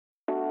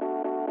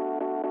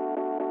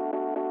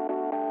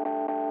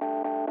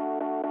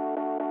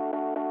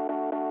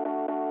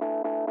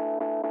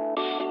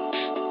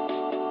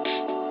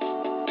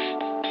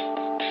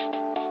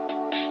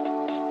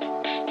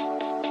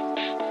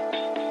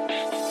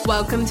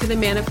Welcome to the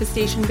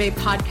Manifestation Babe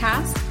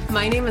podcast.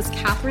 My name is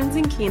Catherine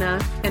Zinkina,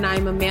 and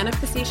I'm a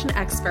manifestation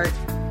expert,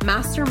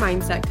 master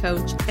mindset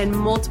coach, and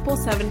multiple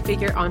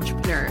seven-figure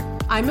entrepreneur.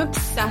 I'm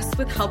obsessed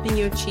with helping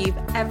you achieve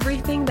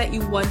everything that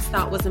you once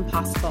thought was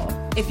impossible.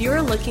 If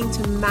you're looking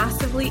to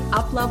massively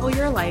up-level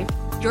your life,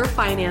 your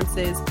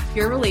finances,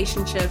 your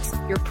relationships,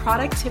 your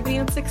productivity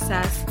and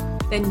success,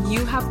 then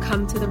you have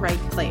come to the right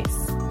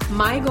place.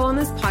 My goal in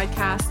this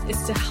podcast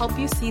is to help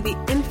you see the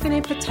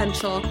infinite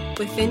potential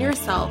within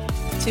yourself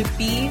to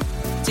be,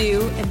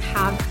 do, and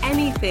have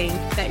anything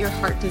that your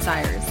heart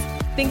desires.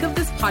 Think of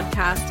this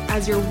podcast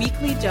as your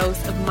weekly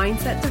dose of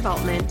mindset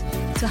development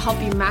to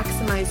help you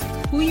maximize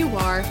who you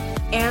are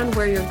and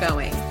where you're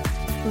going.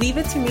 Leave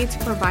it to me to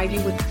provide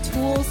you with the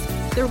tools,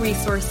 the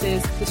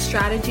resources, the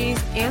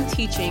strategies, and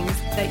teachings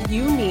that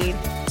you need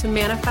to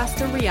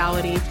manifest a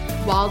reality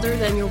wilder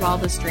than your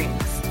wildest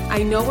dreams.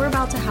 I know we're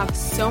about to have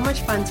so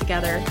much fun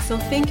together, so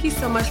thank you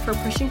so much for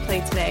pushing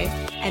play today,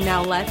 and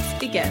now let's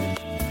begin.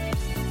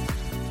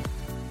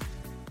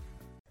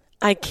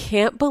 I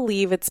can't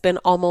believe it's been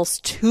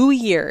almost 2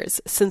 years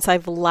since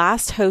I've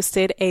last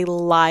hosted a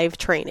live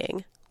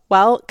training.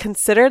 Well,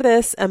 consider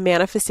this a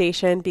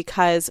manifestation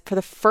because for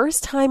the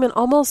first time in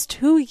almost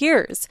 2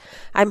 years,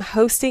 I'm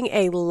hosting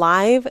a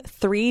live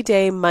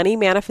 3-day money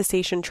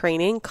manifestation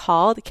training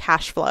called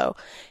Cash Flow.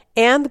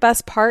 And the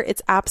best part,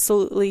 it's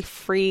absolutely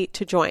free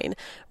to join.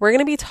 We're going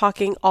to be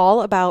talking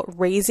all about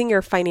raising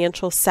your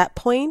financial set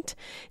point,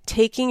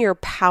 taking your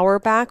power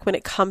back when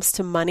it comes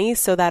to money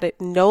so that it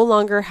no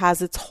longer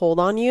has its hold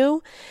on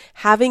you,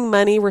 having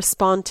money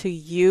respond to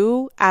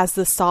you as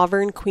the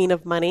sovereign queen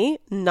of money,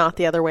 not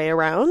the other way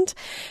around,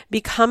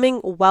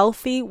 becoming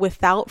wealthy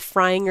without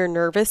frying your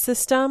nervous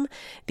system,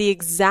 the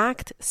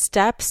exact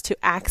steps to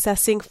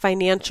accessing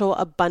financial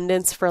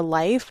abundance for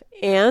life,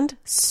 and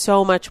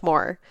so much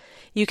more.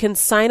 You can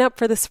sign up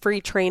for this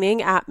free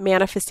training at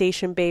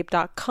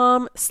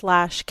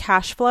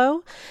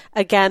manifestationbabe.com/cashflow.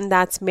 Again,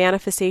 that's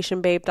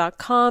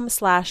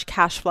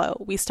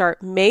manifestationbabe.com/cashflow. We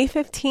start May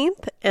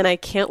 15th, and I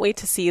can't wait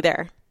to see you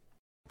there.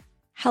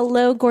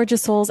 Hello,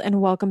 gorgeous souls, and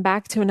welcome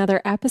back to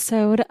another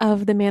episode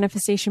of the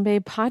Manifestation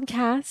Babe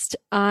podcast.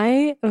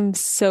 I am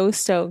so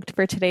stoked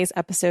for today's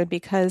episode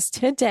because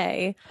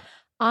today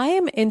I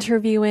am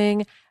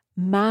interviewing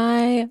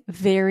my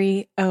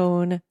very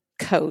own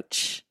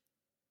coach,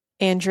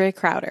 Andrea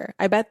Crowder.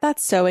 I bet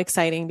that's so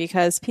exciting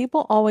because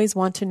people always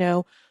want to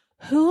know,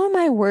 who am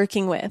I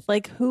working with?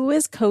 Like, who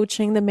is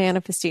coaching the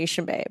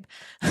Manifestation Babe?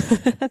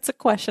 That's a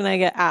question I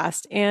get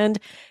asked. And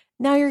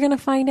now you're going to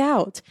find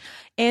out.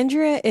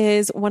 Andrea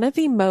is one of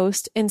the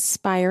most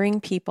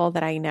inspiring people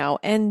that I know,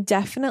 and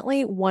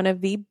definitely one of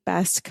the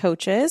best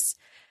coaches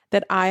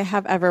that I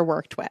have ever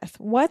worked with.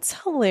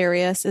 What's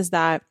hilarious is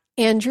that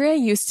Andrea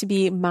used to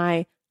be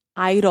my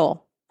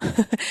idol,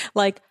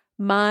 like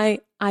my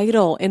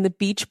idol in the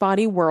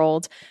Beachbody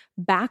world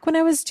back when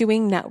I was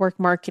doing network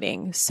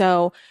marketing.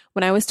 So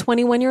when I was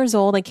 21 years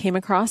old, I came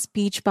across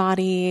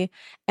Beachbody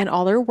and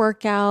all their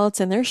workouts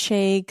and their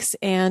shakes,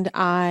 and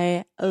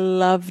I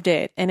loved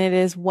it. And it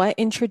is what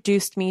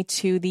introduced me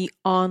to the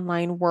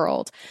online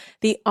world,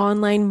 the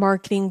online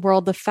marketing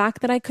world. The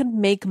fact that I could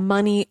make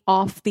money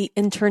off the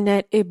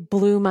internet, it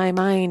blew my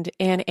mind.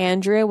 And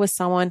Andrea was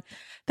someone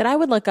that I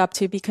would look up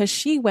to because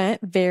she went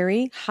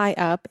very high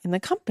up in the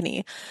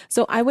company.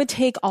 So I would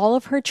take all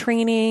of her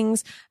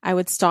trainings. I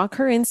would stalk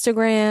her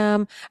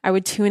Instagram. I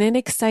would tune in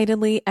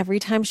excitedly every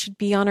time she'd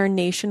be on our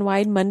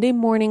nationwide Monday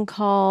morning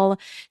call.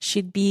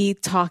 She'd be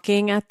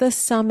talking at the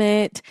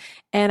summit,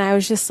 and I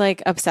was just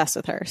like obsessed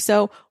with her.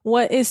 So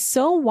what is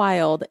so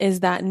wild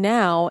is that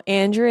now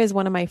Andrea is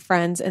one of my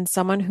friends and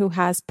someone who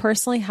has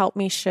personally helped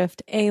me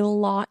shift a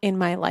lot in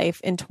my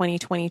life in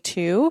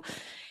 2022.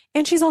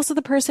 And she's also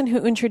the person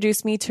who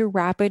introduced me to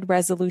rapid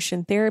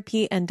resolution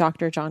therapy and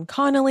Dr. John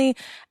Connolly,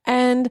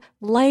 and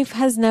life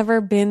has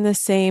never been the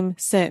same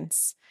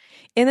since.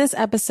 In this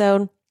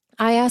episode,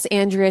 I asked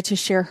Andrea to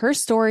share her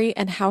story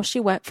and how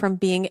she went from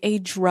being a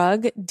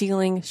drug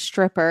dealing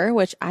stripper,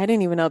 which I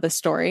didn't even know this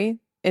story,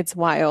 it's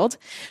wild,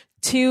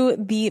 to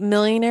the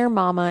millionaire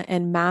mama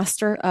and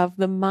master of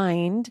the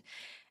mind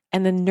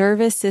and the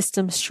nervous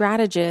system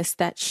strategist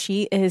that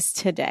she is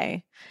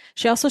today.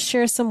 She also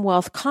shares some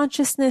wealth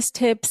consciousness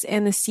tips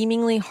and the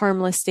seemingly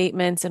harmless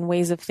statements and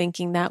ways of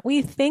thinking that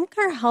we think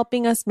are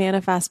helping us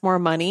manifest more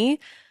money,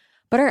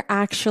 but are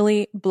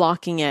actually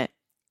blocking it.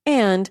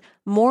 And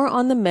more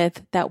on the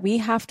myth that we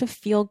have to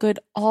feel good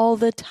all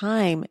the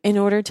time in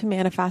order to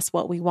manifest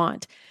what we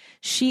want.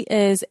 She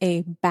is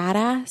a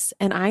badass,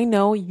 and I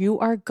know you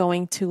are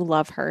going to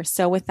love her.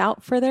 So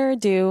without further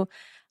ado,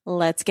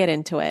 let's get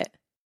into it.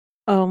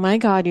 Oh my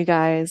God, you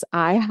guys,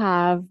 I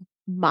have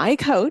my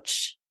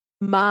coach,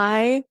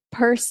 my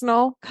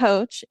personal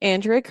coach,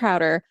 Andrea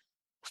Crowder,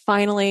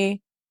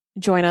 finally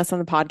join us on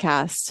the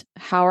podcast.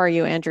 How are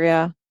you,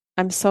 Andrea?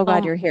 I'm so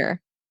glad you're here.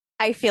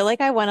 I feel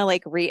like I want to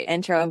like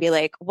re-intro and be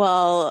like,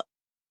 well,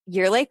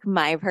 you're like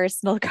my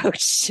personal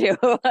coach too.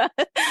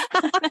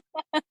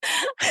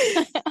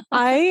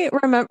 I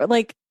remember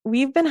like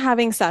we've been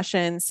having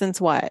sessions since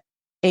what?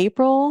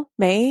 April,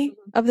 May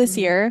of this Mhm.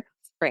 year.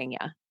 Spring,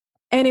 yeah.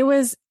 And it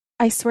was,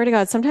 I swear to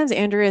God, sometimes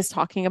Andrea is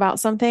talking about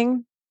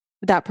something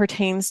that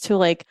pertains to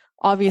like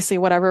obviously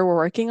whatever we're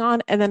working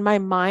on. And then my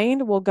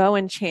mind will go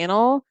and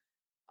channel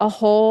a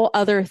whole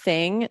other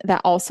thing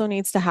that also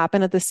needs to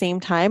happen at the same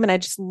time. And I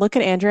just look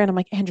at Andrea and I'm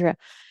like, Andrea,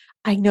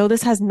 I know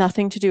this has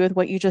nothing to do with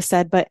what you just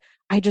said, but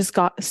I just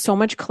got so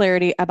much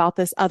clarity about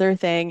this other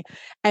thing.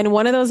 And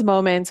one of those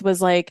moments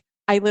was like,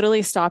 I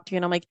literally stopped you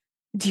and I'm like,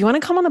 do you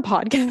want to come on the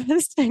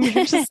podcast? And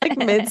you're just like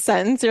mid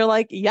sentence, you're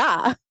like,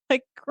 yeah,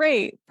 like,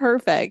 great,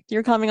 perfect.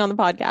 You're coming on the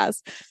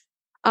podcast.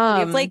 We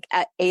have like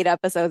 8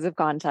 episodes of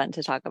content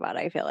to talk about,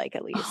 I feel like,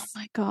 at Oh least.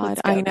 my God,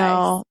 Let's go, I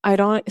know. I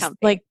don't Comfy.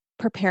 like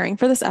preparing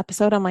for this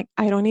episode. I'm like,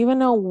 I don't even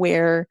know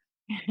where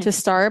to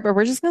start, but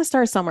we're just going to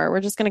start somewhere. We're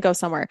just going to go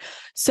somewhere.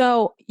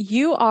 So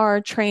you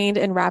are trained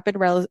in rapid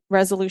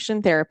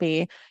resolution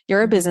therapy.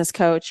 You're a business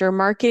coach. You're a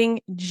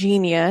marketing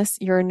genius.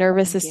 You're a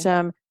nervous Thank you.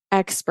 system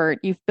expert.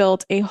 You've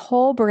built a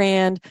whole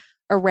brand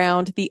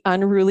around the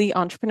unruly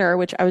entrepreneur,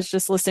 which I was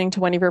just listening to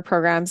one of your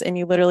programs and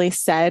you literally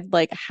said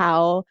like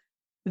how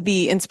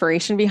the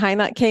inspiration behind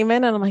that came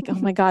in. And I'm like, oh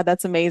my God,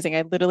 that's amazing.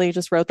 I literally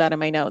just wrote that in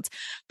my notes.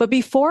 But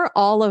before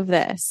all of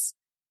this,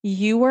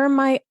 you were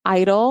my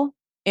idol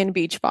in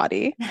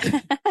Beachbody.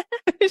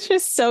 It's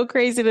just so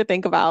crazy to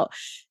think about.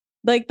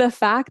 Like the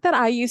fact that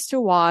I used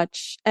to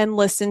watch and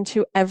listen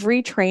to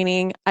every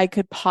training I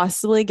could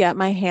possibly get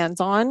my hands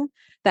on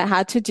that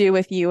had to do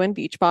with you and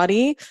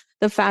Beachbody.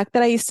 The fact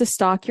that I used to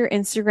stalk your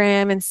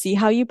Instagram and see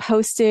how you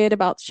posted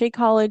about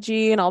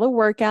Shakeology and all the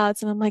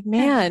workouts. And I'm like,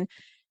 man,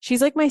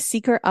 she's like my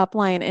secret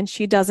upline and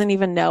she doesn't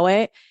even know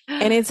it.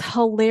 And it's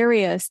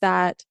hilarious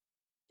that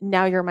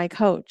now you're my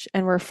coach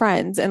and we're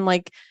friends. And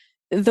like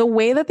the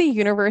way that the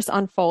universe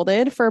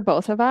unfolded for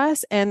both of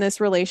us and this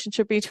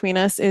relationship between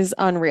us is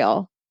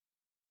unreal.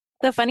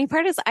 The funny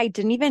part is I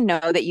didn't even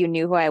know that you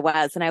knew who I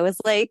was. And I was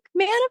like,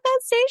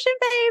 manifestation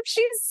babe,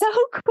 she's so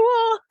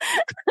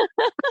cool.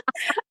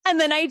 And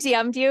then I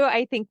DM'd you.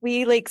 I think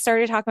we like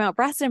started talking about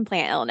breast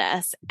implant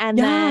illness. And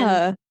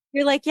then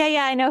you're like,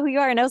 yeah, I know who you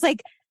are. And I was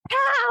like,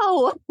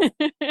 how?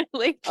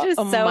 Like just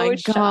oh so my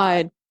shocked.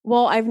 God.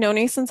 Well, I've known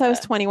you since I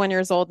was 21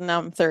 years old and now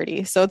I'm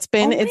 30. So it's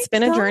been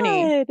a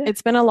journey.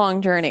 It's been a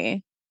long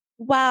journey.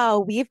 Wow,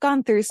 we've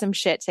gone through some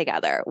shit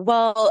together.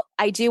 Well,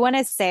 I do want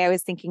to say I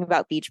was thinking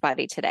about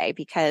Beachbody today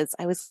because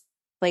I was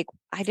like,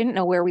 I didn't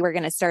know where we were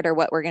going to start or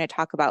what we're going to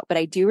talk about, but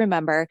I do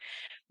remember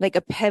like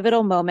a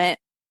pivotal moment.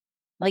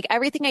 Like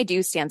everything I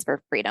do stands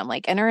for freedom,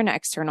 like inner and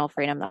external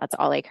freedom. That's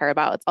all I care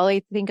about. It's all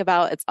I think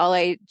about. It's all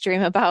I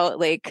dream about.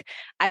 Like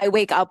I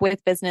wake up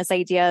with business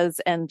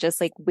ideas and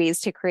just like ways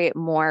to create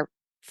more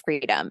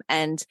freedom.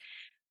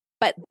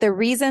 But the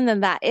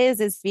reason that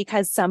is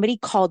because somebody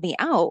called me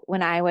out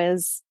when I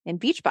was in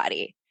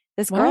Beachbody.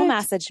 This girl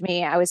messaged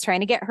me. I was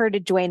trying to get her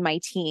to join my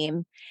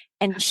team.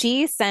 And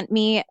she sent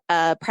me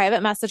a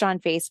private message on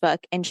Facebook.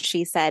 And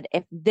she said,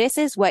 if this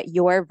is what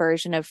your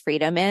version of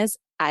freedom is,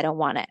 I don't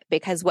want it.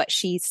 Because what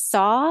she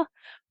saw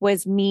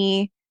was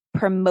me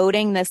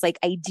promoting this like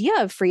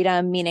idea of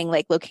freedom, meaning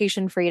like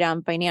location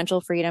freedom,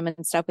 financial freedom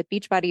and stuff with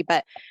Beachbody.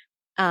 But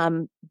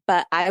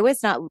I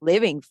was not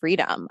living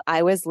freedom.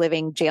 I was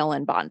living jail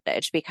and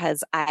bondage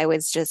because I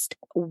was just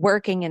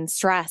working and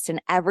stressed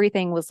and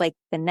everything was like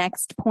the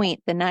next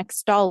point, the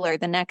next dollar,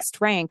 the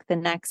next rank, the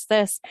next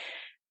this.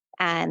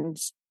 And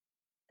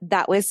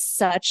that was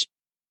such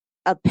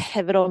a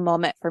pivotal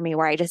moment for me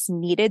where I just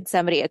needed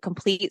somebody, a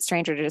complete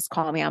stranger to just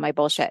call me on my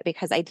bullshit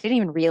because I didn't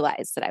even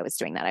realize that I was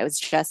doing that. I was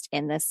just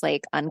in this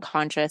like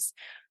unconscious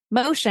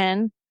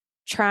motion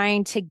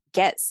trying to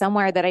get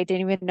somewhere that I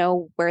didn't even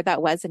know where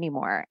that was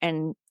anymore.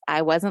 And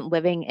I wasn't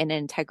living in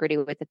integrity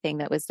with the thing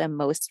that was the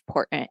most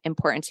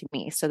important to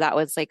me. So that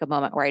was like a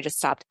moment where I just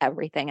stopped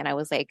everything. And I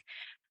was like,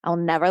 I'll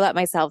never let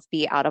myself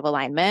be out of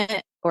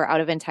alignment or out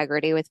of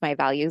integrity with my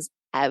values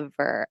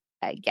ever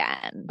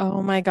again.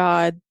 Oh my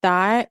God.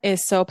 That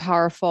is so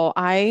powerful.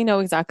 I know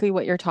exactly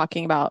what you're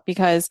talking about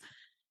because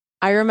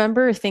I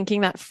remember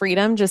thinking that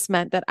freedom just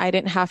meant that I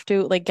didn't have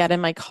to like get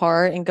in my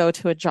car and go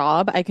to a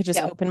job. I could just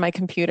open my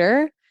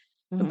computer,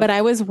 but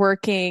I was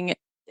working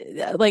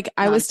like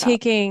I was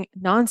taking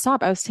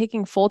nonstop. I was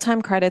taking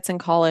full-time credits in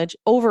college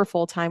over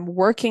full-time,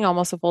 working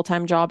almost a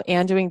full-time job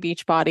and doing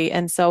Beachbody.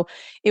 And so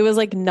it was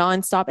like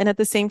nonstop. And at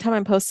the same time,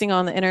 I'm posting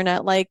on the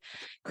internet, like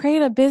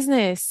create a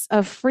business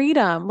of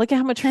freedom. Look at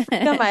how much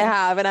freedom I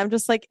have. And I'm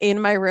just like in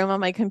my room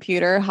on my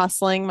computer,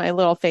 hustling my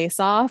little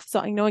face off. So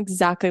I know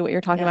exactly what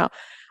you're talking about.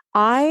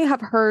 I have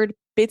heard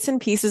bits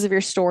and pieces of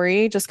your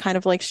story, just kind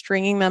of like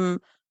stringing them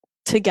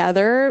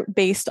together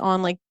based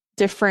on like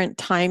different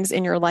times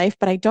in your life,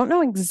 but I don't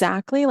know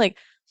exactly. Like,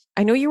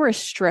 I know you were a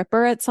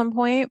stripper at some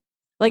point.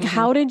 Like,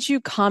 how did you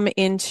come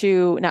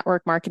into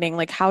network marketing?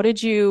 Like,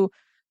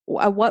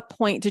 at what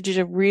point did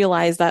you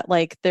realize that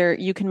like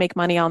you can make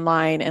money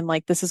online and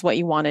like this is what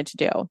you wanted to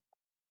do?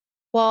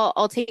 Well,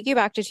 I'll take you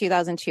back to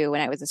 2002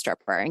 when I was a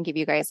stripper and give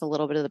you guys a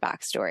little bit of the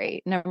backstory.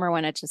 Number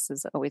one, it just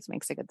always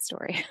makes a good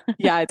story.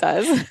 Yeah, it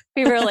does.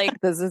 People are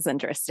like, this is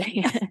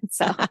interesting.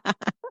 So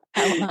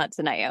I will not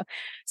deny you.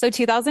 So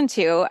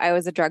 2002, I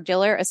was a drug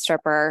dealer, a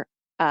stripper.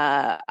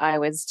 I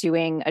was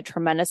doing a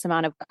tremendous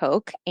amount of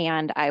coke,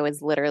 and I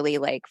was literally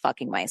like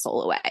fucking my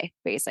soul away,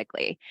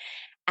 basically,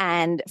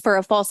 and for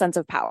a false sense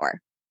of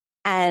power.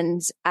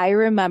 And I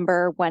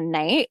remember one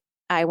night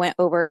I went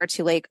over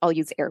to, like, I'll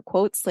use air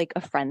quotes, like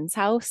a friend's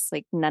house.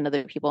 Like, none of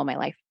the people in my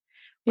life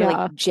were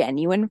like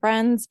genuine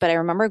friends, but I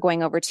remember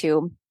going over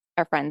to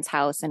a friend's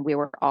house and we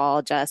were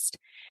all just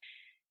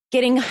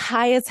getting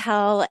high as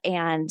hell,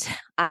 and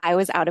I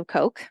was out of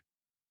coke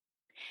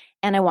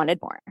and I wanted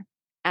more.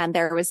 And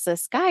there was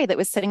this guy that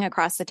was sitting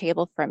across the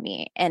table from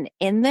me. And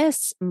in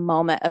this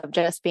moment of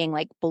just being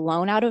like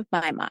blown out of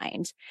my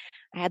mind,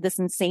 I had this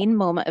insane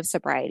moment of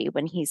sobriety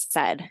when he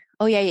said,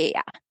 "Oh,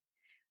 yeah.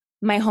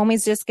 My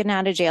homie's just getting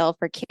out of jail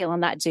for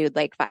killing that dude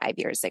like 5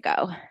 years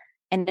ago."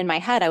 And in my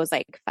head, I was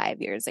like,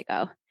 5 years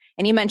ago.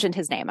 And he mentioned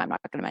his name. I'm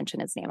not going to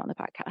mention his name on the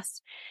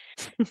podcast.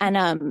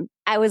 And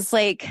I was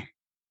like,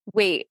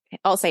 wait,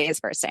 I'll say his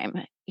first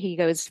name. He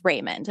goes,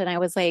 Raymond. And I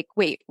was like,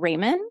 wait,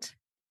 Raymond?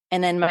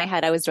 And in my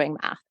head, I was doing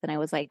math. And I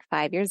was like,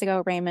 5 years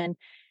ago, Raymond?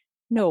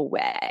 No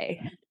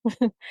way.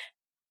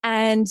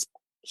 And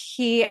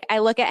I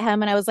look at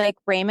him and I was like,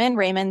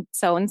 Raymond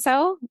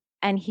so-and-so.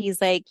 And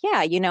he's like,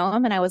 yeah, you know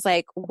him. And I was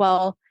like,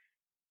 well,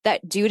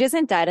 that dude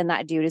isn't dead. And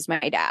that dude is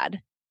my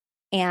dad.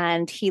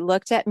 And he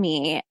looked at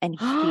me and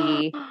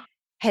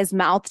his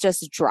mouth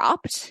just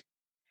dropped.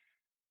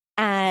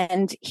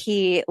 And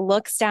he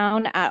looks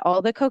down at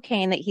all the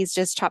cocaine that he's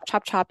just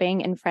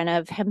chopping in front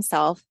of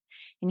himself.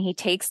 And he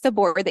takes the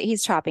board that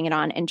he's chopping it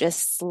on and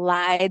just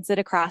slides it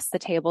across the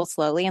table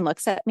slowly and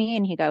looks at me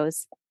and he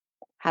goes,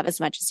 have as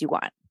much as you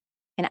want.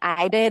 And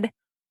I did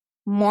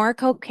more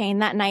cocaine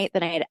that night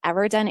than I had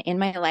ever done in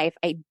my life.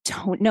 I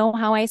don't know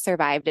how I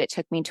survived. It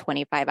took me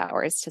 25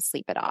 hours to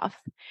sleep it off.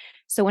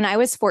 So when I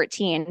was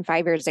 14,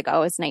 5 years ago, I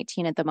was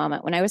 19 at the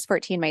moment. When I was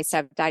 14, my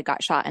stepdad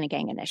got shot in a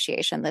gang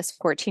initiation. This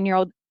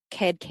 14-year-old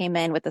kid came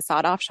in with a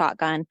sawed-off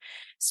shotgun,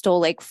 stole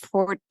like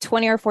 $20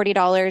 or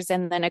 $40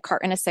 and then a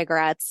carton of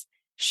cigarettes,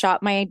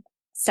 shot my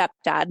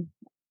stepdad,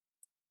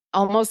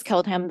 almost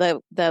killed him.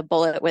 The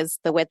bullet was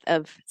the width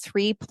of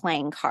 3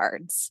 playing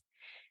cards.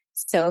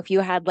 So if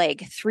you had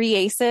like 3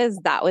 aces,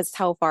 that was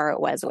how far it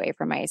was away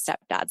from my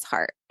stepdad's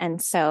heart.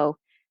 And so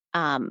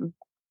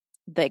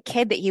the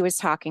kid that he was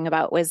talking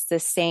about was the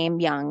same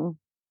young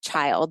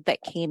child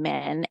that came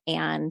in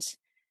and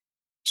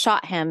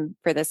shot him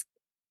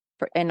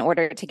in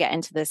order to get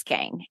into this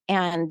gang.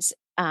 And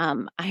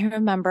I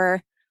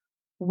remember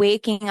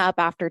waking up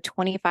after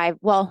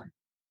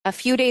a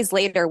few days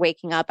later,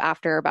 waking up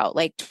after about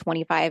like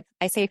 25,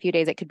 I say a few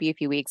days, it could be a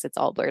few weeks. It's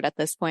all blurred at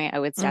this point. I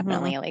was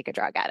definitely like a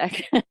drug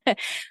addict.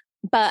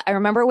 But I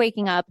remember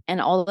waking up and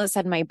all of a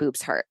sudden my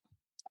boobs hurt.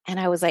 And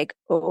I was like,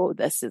 oh,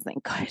 this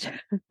isn't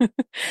good.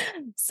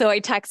 So I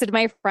texted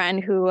my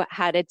friend who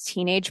had a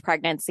teenage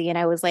pregnancy and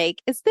I was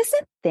like, is this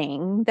a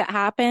thing that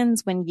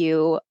happens when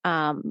you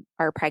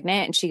are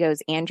pregnant? And she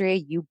goes, Andrea,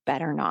 you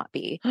better not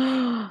be.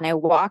 And I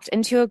walked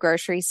into a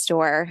grocery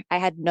store. I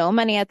had no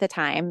money at the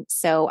time.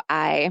 So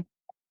I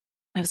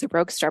was a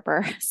broke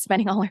stripper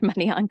spending all our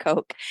money on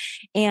coke.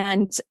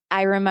 And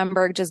I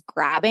remember just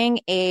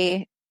grabbing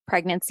a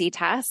pregnancy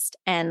test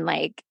and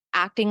like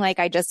acting like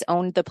I just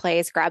owned the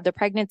place, grabbed the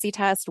pregnancy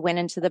test, went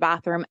into the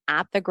bathroom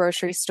at the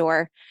grocery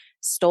store,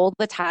 stole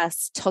the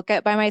test, took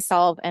it by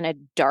myself in a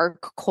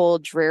dark,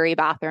 cold, dreary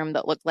bathroom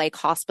that looked like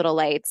hospital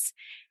lights,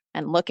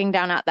 and looking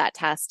down at that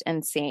test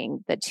and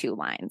seeing the 2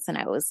 lines. And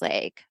I was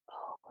like,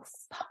 oh,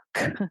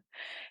 fuck.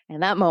 In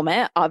that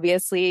moment,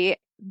 obviously,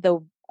 the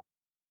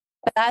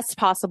best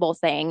possible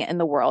thing in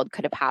the world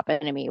could have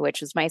happened to me,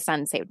 which was my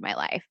son saved my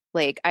life.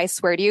 Like, I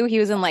swear to you, he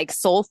was in like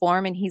soul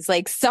form and he's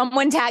like,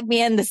 someone tag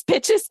me in, this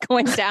bitch is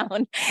going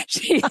down.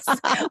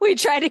 We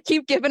try to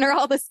keep giving her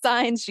all the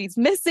signs. She's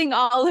missing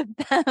all of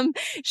them.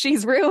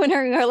 She's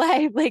ruining her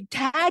life. Like,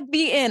 tag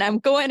me in. I'm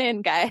going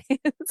in, guys.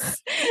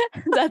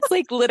 That's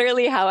like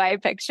literally how I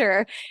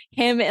picture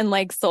him in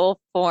like soul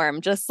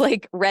form, just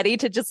like ready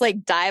to just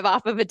like dive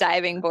off of a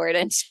diving board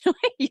into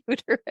my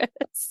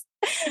uterus.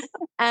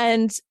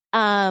 And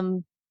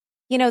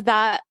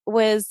that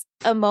was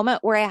a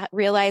moment where I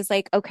realized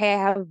like, okay, I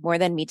have more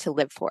than me to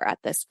live for at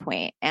this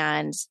point.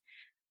 And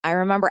I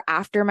remember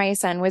after my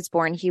son was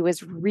born, he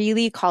was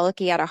really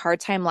colicky, had a hard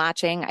time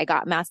latching. I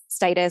got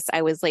mastitis.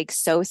 I was like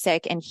so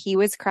sick and he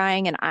was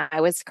crying and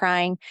I was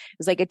crying. It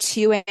was like a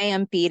 2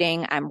 a.m.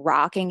 feeding. I'm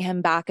rocking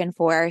him back and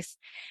forth.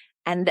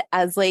 And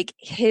as like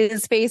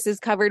his face is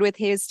covered with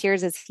his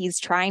tears as he's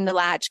trying to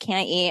latch,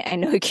 can't eat. I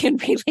know he can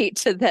relate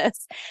to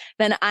this.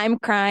 Then I'm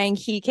crying.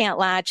 He can't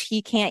latch.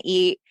 He can't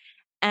eat.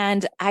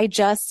 And I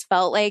just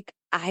felt like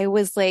I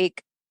was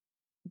like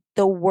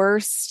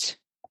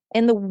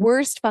in the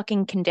worst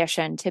fucking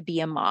condition to be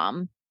a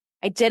mom.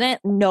 I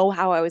didn't know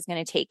how I was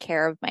going to take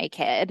care of my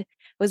kid.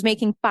 I was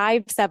making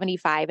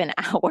 $5.75 an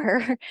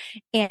hour.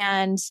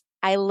 And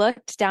I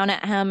looked down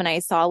at him and I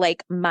saw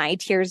like my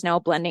tears now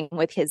blending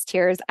with his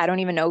tears. I don't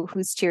even know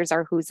whose tears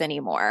are whose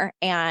anymore.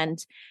 And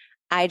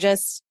I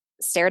just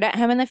stared at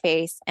him in the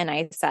face and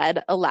I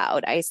said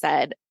aloud, I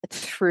said,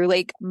 through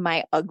like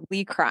my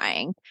ugly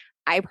crying,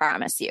 I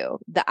promise you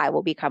that I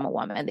will become a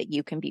woman that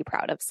you can be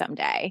proud of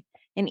someday.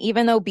 And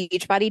even though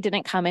Beachbody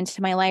didn't come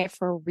into my life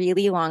for a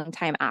really long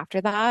time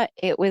after that,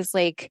 it was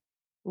like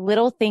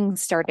little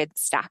things started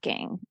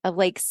stacking of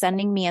like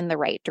sending me in the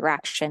right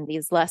direction.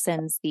 These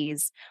lessons,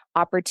 these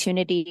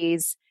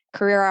opportunities,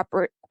 career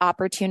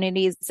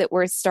opportunities that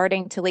were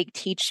starting to like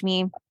teach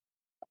me,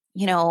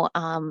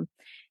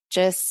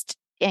 just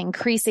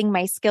increasing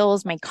my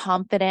skills, my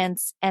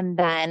confidence. And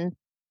then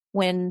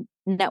when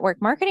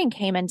network marketing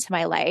came into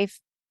my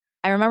life,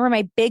 I remember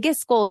my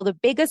biggest goal, the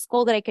biggest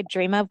goal that I could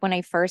dream of when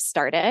I first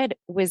started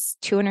was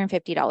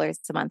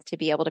 $250 a month to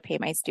be able to pay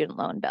my student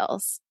loan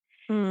bills.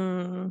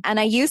 And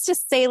I used to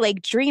say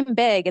like dream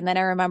big. And then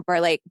I remember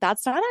like,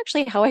 that's not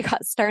actually how I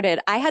got started.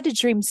 I had to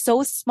dream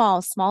so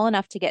small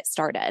enough to get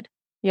started.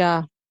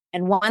 Yeah.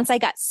 And once I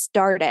got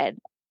started,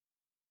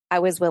 I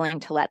was willing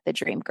to let the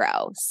dream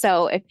grow.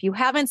 So if you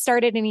haven't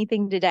started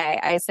anything today,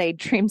 I say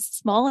dream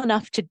small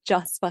enough to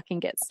just fucking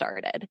get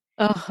started.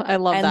 Oh, I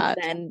love that.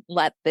 And then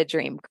let the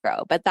dream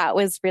grow. But that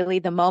was really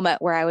the moment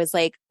where I was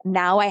like,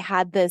 now I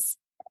had this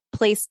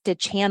place to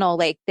channel,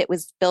 like that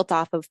was built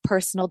off of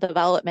personal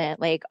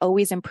development, like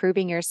always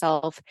improving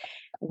yourself,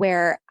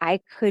 where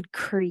I could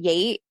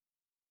create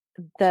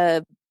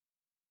the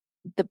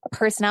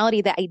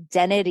personality, the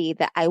identity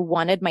that I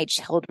wanted my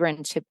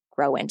children to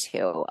grow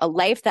into, a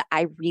life that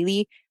I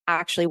really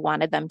actually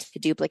wanted them to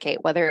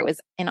duplicate, whether it was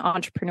in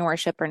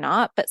entrepreneurship or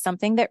not, but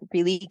something that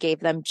really gave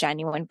them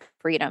genuine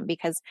freedom.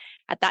 Because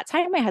at that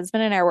time, my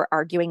husband and I were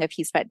arguing if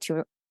he spent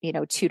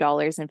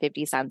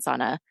 $2.50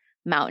 on a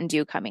Mountain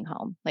Dew coming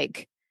home.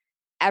 Like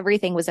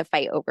everything was a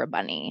fight over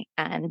money.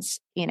 And,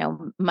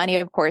 money,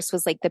 of course,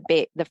 was like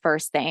the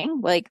first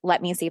thing. Like,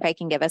 let me see if I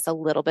can give us a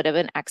little bit of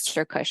an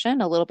extra cushion,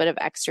 a little bit of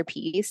extra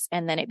peace.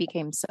 And then it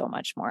became so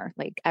much more.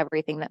 Like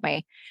everything that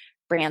my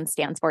brand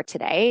stands for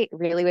today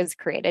really was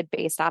created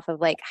based off of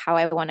like how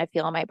I want to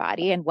feel in my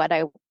body and what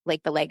I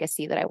like, the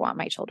legacy that I want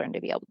my children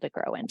to be able to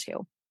grow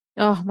into.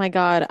 Oh my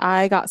God.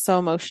 I got so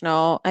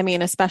emotional. I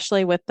mean,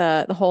 especially with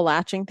the whole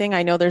latching thing.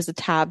 I know there's a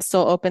tab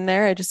still open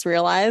there. I just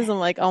realized I'm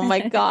like, oh my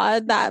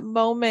God, that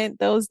moment,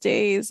 those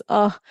days.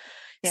 Oh,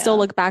 still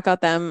look back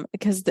at them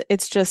because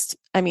it's just,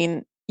 I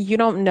mean, you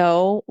don't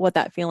know what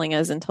that feeling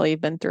is until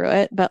you've been through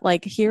it. But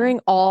like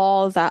hearing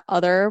all those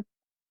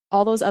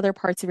other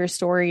parts of your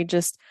story,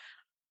 just,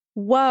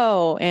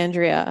 whoa,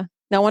 Andrea.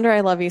 No wonder I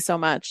love you so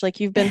much. Like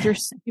you've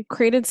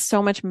created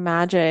so much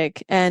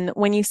magic. And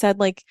when you said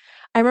like,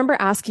 I remember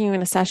asking you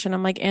in a session,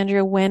 I'm like,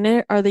 Andrea,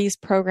 when are these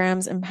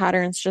programs and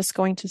patterns just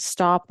going to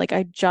stop? Like,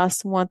 I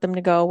just want them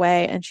to go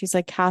away. And she's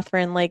like,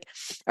 Catherine, like,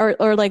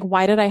 or like,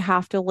 why did I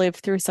have to live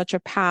through such a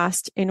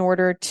past in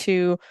order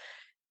to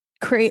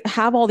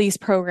have all these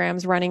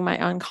programs running my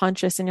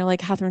unconscious? And you're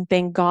like, Catherine,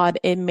 thank God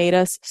it made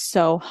us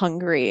so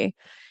hungry.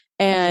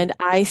 And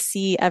I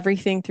see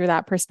everything through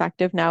that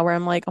perspective now where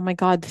I'm like, oh my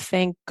God,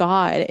 thank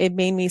God it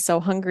made me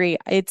so hungry.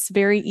 It's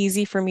very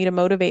easy for me to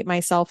motivate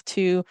myself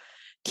to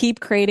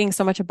keep creating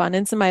so much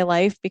abundance in my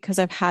life because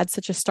I've had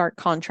such a stark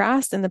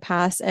contrast in the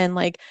past. And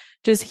like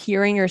just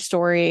hearing your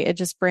story, it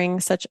just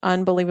brings such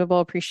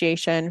unbelievable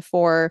appreciation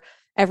for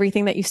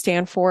everything that you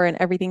stand for and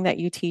everything that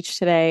you teach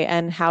today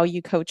and how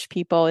you coach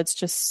people. It's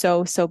just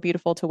so, so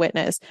beautiful to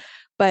witness.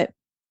 But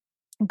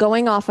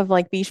going off of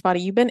like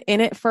Beachbody, you've been in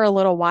it for a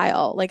little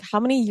while. Like how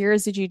many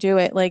years did you do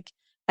it? Like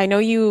I know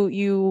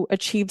you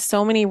achieved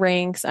so many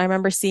ranks. I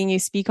remember seeing you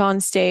speak on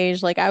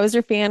stage. Like I was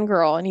your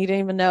fangirl and you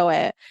didn't even know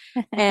it.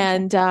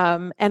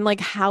 And like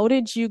how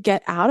did you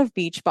get out of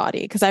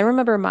Beachbody? Because I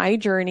remember my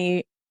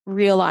journey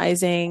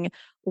realizing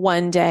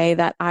one day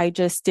that I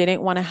just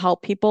didn't want to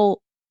help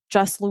people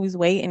just lose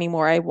weight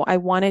anymore. I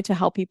wanted to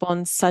help people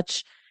in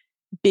such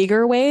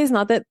bigger ways.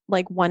 Not that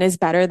like one is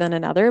better than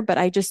another, but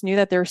I just knew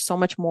that there's so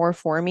much more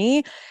for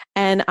me.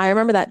 And I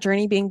remember that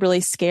journey being really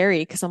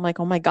scary because I'm like,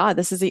 oh my God,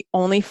 this is the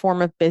only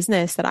form of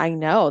business that I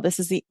know. This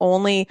is the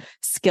only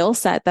skill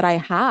set that I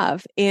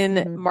have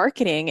in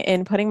marketing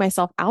and putting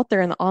myself out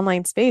there in the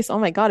online space. Oh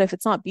my God, if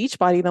it's not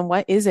Beachbody, then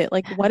what is it?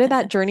 Like, what did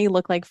that journey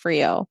look like for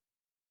you?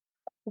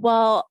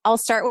 Well, I'll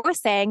start with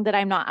saying that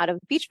I'm not out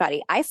of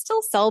Beachbody. I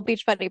still sell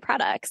Beachbody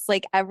products,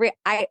 like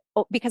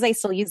because I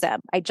still use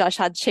them. I just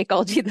had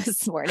Shakeology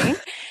this morning.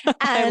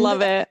 I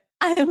love it.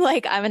 I'm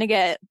like, I'm going to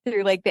get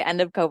through like the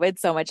end of COVID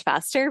so much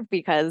faster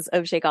because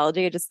of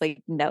Shakeology. I just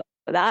like know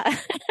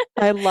that.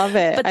 I love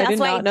it. But that's I did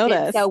why not know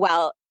this so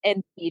well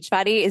in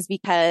Beachbody is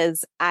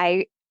because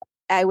I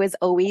was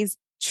always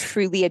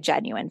truly a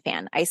genuine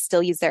fan. I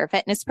still use their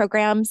fitness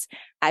programs.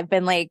 I've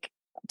been like,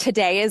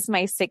 today is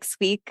my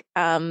 6-week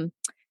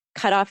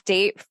cutoff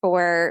date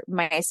for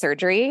my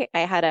surgery.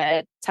 I had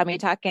a tummy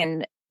tuck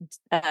in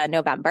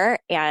November,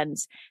 and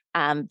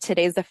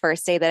today's the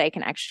first day that I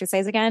can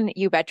exercise again.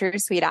 You bet your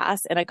sweet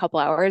ass in a couple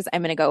hours,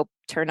 I'm going to go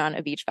turn on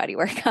a Beachbody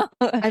workout.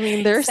 I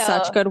mean, they're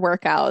such good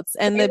workouts,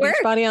 and the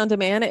Beachbody on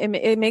demand,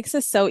 it makes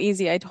it so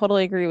easy. I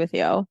totally agree with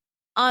you.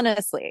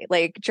 Honestly,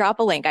 like drop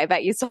a link. I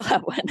bet you still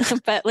have one,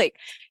 but like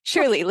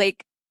surely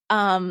like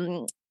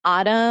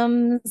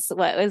Autumn's,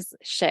 what is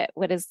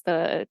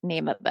the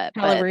name of it?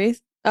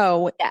 Calories.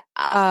 Oh,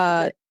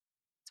 Yeah.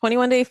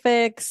 21 Day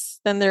Fix.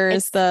 Then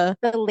there's the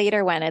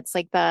later one. It's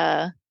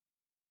the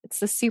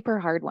super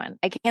hard one.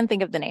 I can't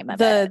think of the name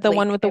of it. the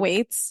one with the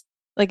weights.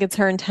 Like it's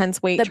her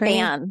intense weight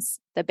training.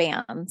 The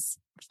bands.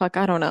 Fuck,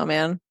 I don't know,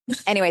 man.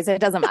 Anyways, it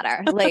doesn't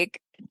matter.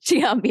 Like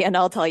Giambi, and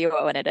I'll tell you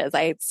what one it is.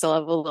 I still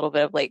have a little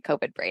bit of like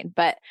COVID brain,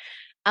 but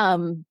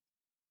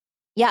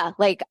yeah,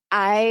 like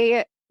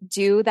I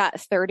do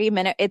that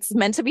 30-minute. It's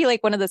meant to be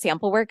like one of the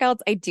sample workouts.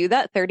 I do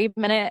that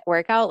 30-minute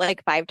workout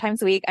like 5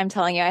 times a week. I'm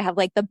telling you, I have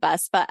like the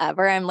best butt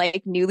ever. I'm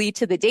like newly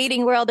to the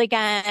dating world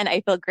again.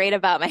 I feel great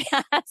about my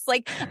ass.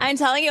 Like I'm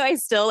telling you, I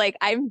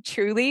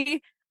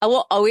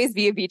will always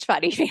be a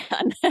Beachbody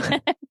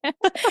fan.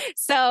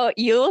 So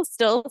you'll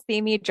still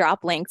see me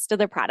drop links to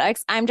the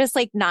products. I'm just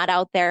like not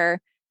out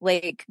there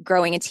like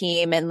growing a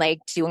team and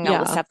like doing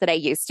all the stuff that I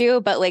used to,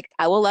 but like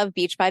I will love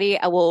Beachbody.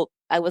 I will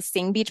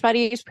sing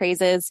Beachbody's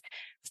praises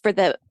for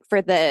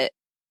the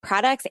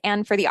products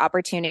and for the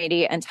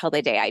opportunity until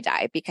the day I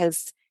die,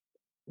 because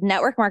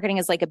network marketing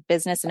is like a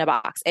business in a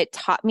box. It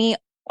taught me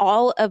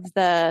all of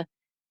the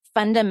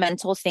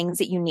fundamental things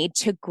that you need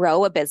to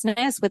grow a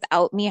business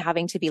without me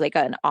having to be like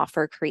an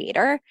offer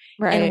creator.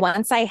 Right. And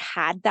once I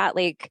had that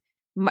like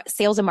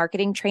sales and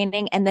marketing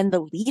training and then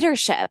the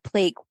leadership,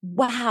 like,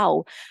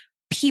 wow,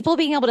 people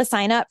being able to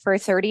sign up for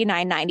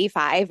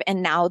 $39.95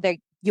 and now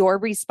you're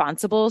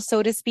responsible,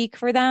 so to speak,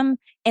 for them,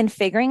 and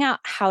figuring out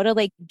how to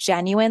like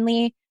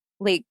genuinely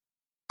like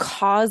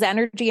cause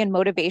energy and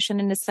motivation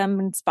into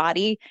someone's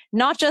body,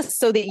 not just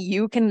so that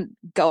you can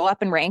go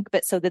up and rank,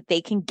 but so that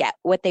they can get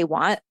what they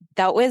want.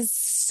 That was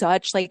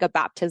such like a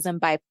baptism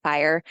by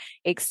fire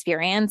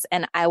experience.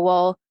 And I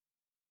will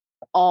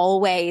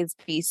always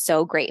be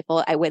so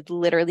grateful. I would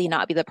literally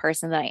not be the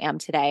person that I am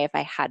today if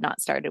I had not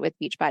started with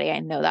Beachbody. I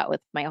know that with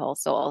my whole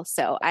soul.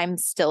 So I'm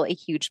still a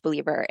huge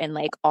believer in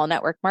like all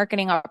network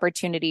marketing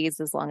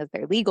opportunities, as long as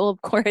they're legal,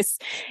 of course.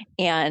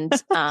 And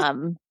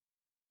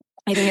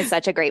I think it's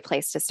such a great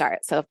place to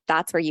start. So if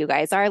that's where you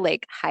guys are,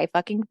 like high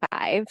fucking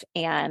five.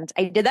 And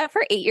I did that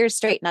for 8 years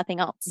straight, nothing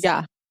else.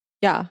 Yeah.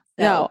 Yeah.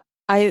 So,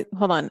 no,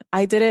 hold on.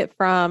 I did it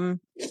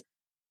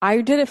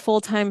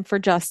full time for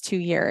just 2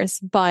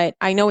 years, but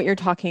I know what you're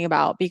talking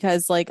about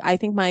because like, I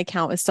think my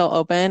account is still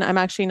open. I'm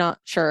actually not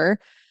sure.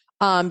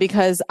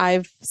 Because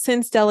I've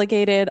since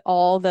delegated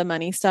all the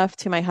money stuff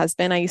to my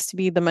husband. I used to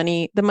be the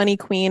money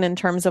queen in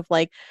terms of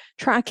like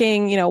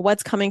tracking,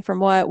 what's coming from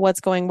what's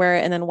going where.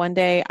 And then one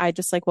day I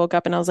just like woke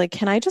up and I was like,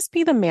 can I just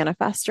be the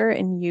manifester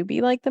and you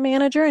be like the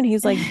manager? And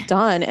he's like,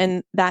 done.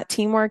 And that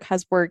teamwork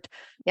has worked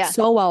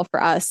so well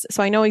for us.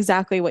 So I know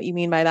exactly what you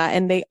mean by that.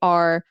 And they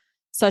are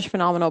such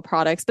phenomenal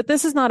products, but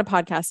this is not a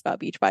podcast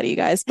about Beachbody, you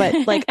guys,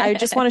 but like, I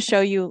just want to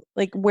show you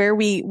like where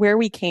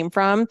we came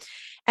from.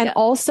 And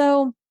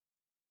also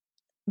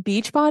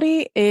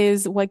Beachbody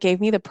is what gave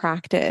me the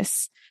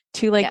practice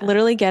to like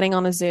literally getting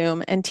on a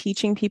Zoom and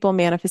teaching people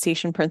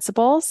manifestation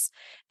principles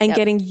and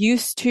getting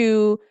used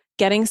to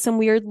getting some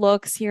weird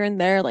looks here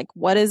and there. Like,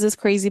 what is this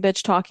crazy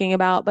bitch talking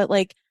about? But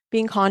like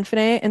being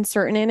confident and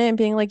certain in it and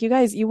being like, you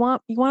guys, you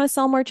want to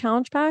sell more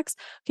challenge packs?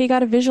 Okay. You got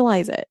to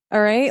visualize it.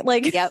 All right.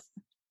 Like, Yep.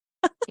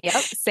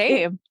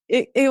 Same.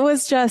 It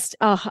was just,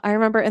 I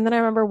remember. And then I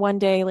remember one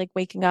day, like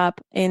waking up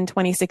in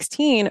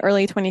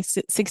early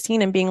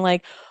 2016 and being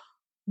like,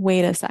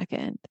 wait a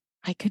second,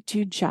 I could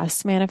do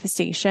just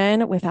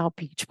manifestation without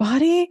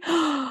Beachbody?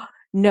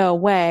 No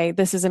way.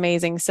 This is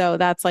amazing. So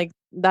that's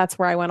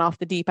where I went off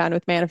the deep end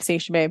with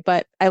Manifestation Babe,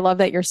 but I love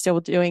that you're still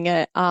doing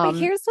it. But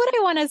here's what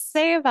I want to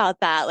say about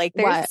that. Like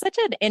there's such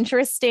an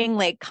interesting,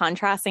 like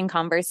contrasting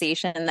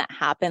conversation that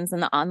happens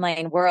in the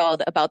online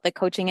world about the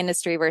coaching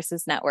industry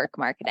versus network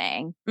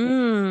marketing. Go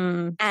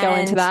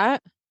into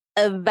that.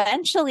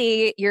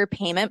 Eventually your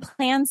payment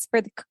plans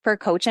for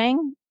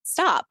coaching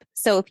stop.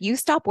 So if you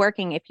stop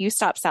working, if you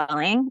stop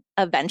selling,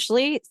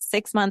 eventually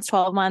 6 months,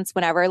 12 months,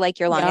 whenever like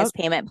your longest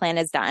payment plan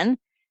is done,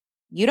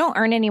 you don't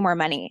earn any more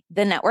money.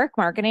 The network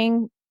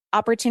marketing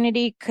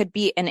opportunity could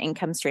be an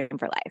income stream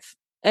for life.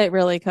 It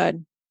really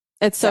could.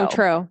 It's so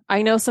true.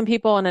 I know some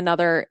people in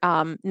another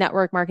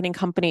network marketing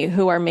company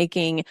who are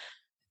making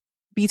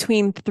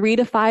between 3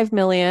 to 5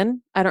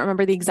 million. I don't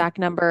remember the exact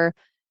number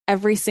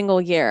every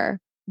single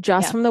year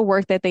just from the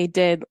work that they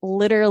did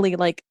literally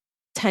like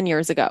 10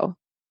 years ago.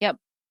 Yep.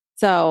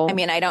 So, I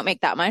mean, I don't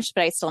make that much,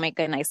 but I still make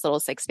a nice little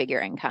 6-figure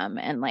income.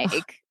 And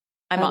like,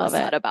 I'm all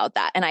set about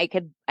that. And I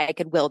could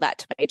will that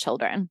to my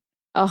children.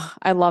 Oh,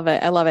 I love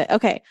it. I love it.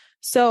 Okay.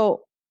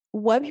 So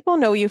what people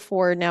know you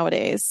for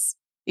nowadays,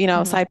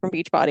 aside from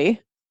Beachbody,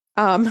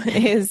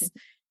 is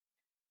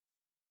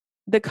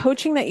the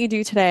coaching that you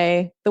do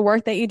today, the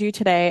work that you do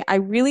today. I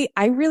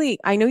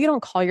know you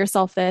don't call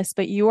yourself this,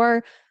 but you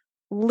are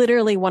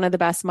literally one of the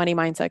best money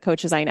mindset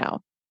coaches I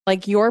know.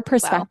 Like your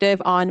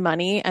perspective on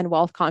money and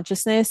wealth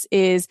consciousness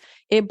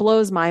it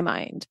blows my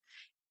mind.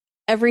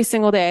 every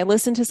single day. I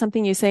listen to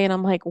something you say and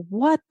I'm like,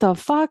 what the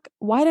fuck?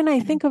 Why didn't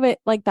I think of it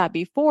like that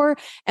before?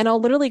 And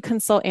I'll literally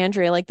consult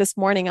Andrea. Like this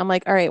morning, I'm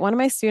like, all right, one of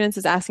my students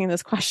is asking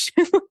this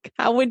question.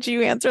 How would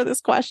you answer this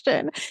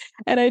question?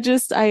 And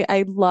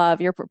I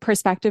love your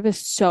perspective is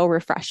so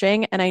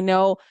refreshing. And I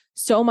know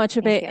so much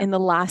of it in the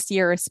last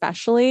year,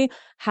 especially,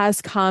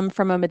 has come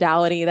from a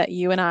modality that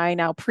you and I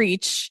now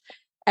preach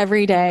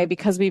every day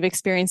because we've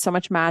experienced so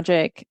much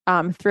magic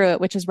through it,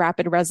 which is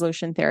rapid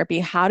resolution therapy.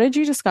 How did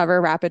you discover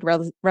rapid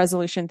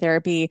resolution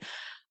therapy?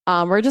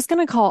 We're just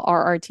going to call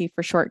RRT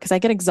for short because I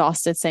get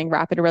exhausted saying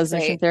rapid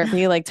resolution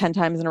therapy like 10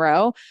 times in a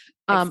row.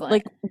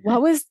 Like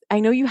I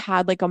know you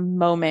had like a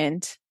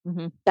moment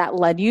that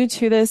led you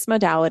to this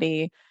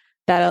modality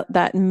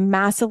that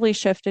massively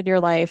shifted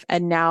your life.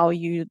 And now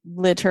you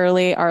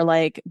literally are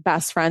like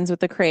best friends with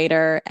the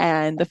creator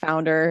and the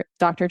founder,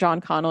 Dr.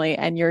 John Connolly.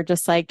 And you're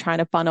just like trying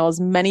to funnel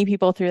as many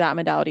people through that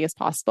modality as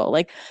possible.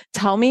 Like,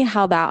 tell me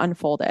how that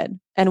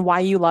unfolded and why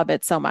you love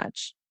it so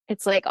much.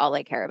 It's like all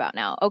I care about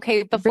now.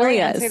 Okay. Before I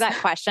answer that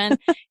question,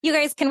 you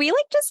guys, can we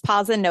like just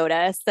pause and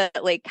notice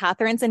that like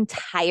Catherine's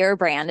entire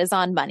brand is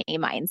on money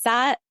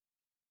mindset?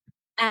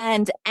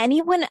 And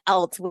anyone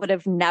else would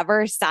have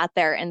never sat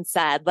there and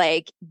said,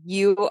 like,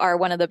 you are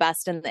one of the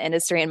best in the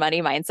industry in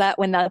money mindset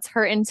when that's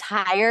her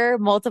entire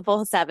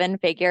multiple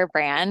 7-figure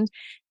brand.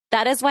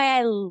 That is why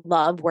I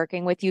love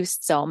working with you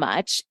so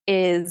much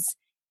is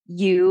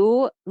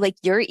you, like,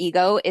 your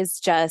ego is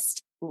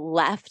just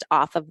left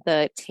off of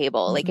the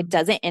table. Like, it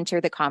doesn't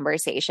enter the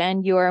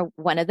conversation. You are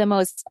one of the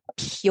most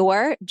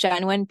pure,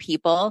 genuine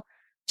people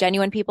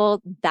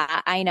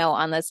that I know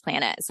on this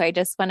planet. So I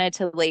just wanted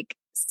to like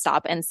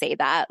stop and say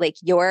that, like,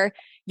 your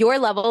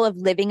level of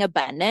living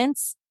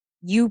abundance,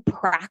 you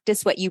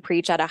practice what you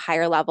preach at a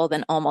higher level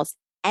than almost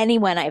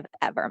anyone I've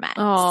ever met.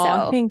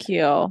 Oh, thank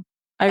you.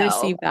 I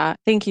received that.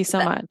 Thank you so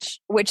much.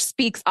 Which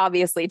speaks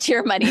obviously to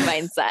your money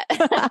mindset.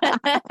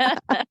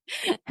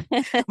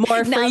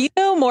 More for you,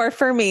 more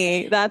for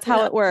me. That's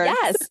how it works.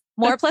 Yes.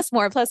 More plus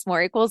more plus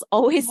more equals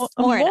always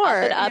more.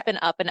 And up and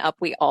up and up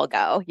we all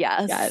go.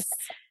 Yes.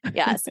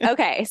 Yes.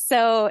 Okay.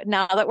 So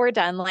now that we're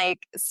done, like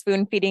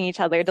spoon feeding each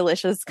other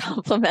delicious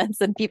compliments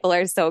and people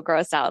are so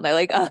grossed out and they're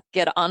like, oh,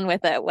 get on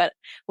with it. What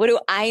do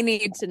I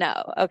need to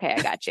know? Okay.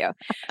 I got you.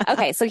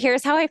 Okay. So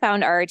here's how I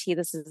found RRT.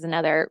 This is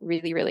another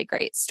really, really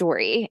great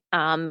story.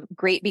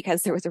 Great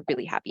because there was a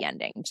really happy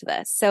ending to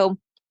this. So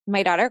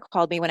my daughter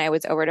called me when I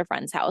was over at a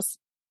friend's house.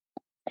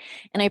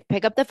 And I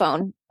pick up the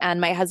phone and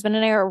my husband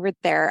and I are over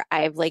there.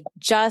 I've like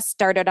just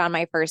started on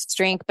my first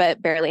drink, but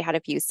barely had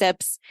a few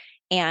sips.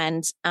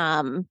 And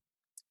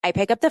I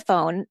pick up the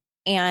phone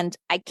and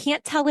I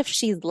can't tell if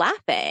she's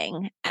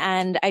laughing.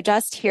 And I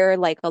just hear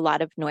like a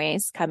lot of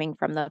noise coming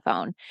from the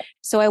phone.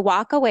 So I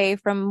walk away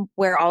from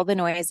where all the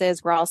noise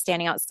is. We're all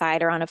standing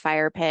outside or on a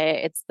fire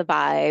pit. It's the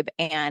vibe.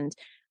 And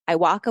I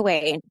walk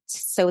away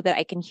so that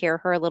I can hear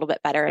her a little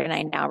bit better. And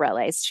I now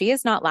realize she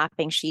is not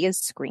laughing. She is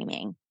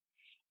screaming.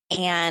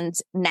 And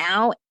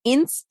now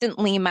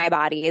instantly my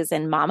body is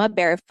in mama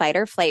bear fight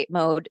or flight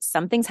mode.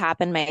 Something's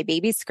happened. My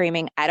baby's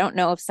screaming. I don't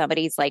know if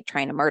somebody's like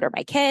trying to murder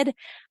my kid.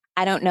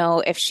 I don't know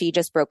if she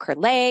just broke her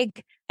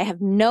leg. I have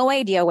no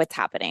idea what's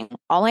happening.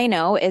 All I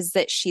know is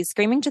that she's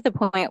screaming to the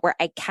point where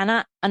I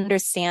cannot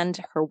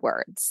understand her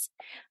words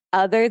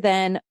other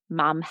than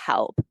mom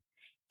help.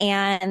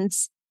 And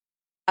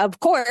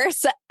of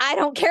course, I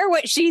don't care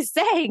what she's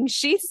saying.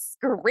 She's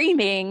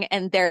screaming.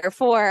 And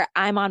therefore,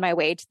 I'm on my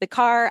way to the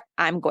car.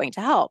 I'm going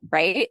to help.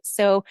 Right.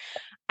 So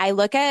I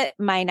look at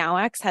my now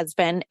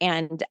ex-husband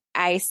and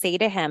I say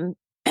to him,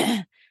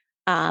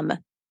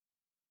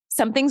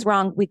 something's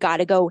wrong. We got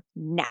to go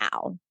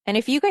now. And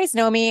if you guys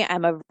know me,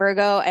 I'm a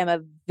Virgo. I'm a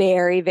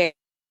very, very,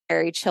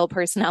 very chill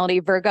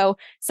personality. Virgo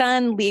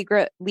sun,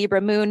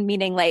 Libra moon,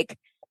 meaning like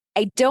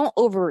I don't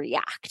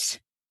overreact.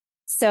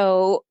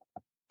 So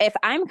if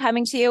I'm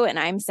coming to you and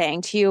I'm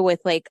saying to you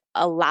with like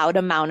a loud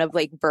amount of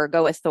like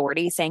Virgo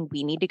authority saying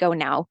we need to go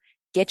now,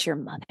 get your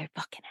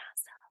motherfucking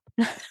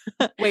ass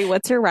up. Wait,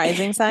 what's your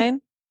rising sign?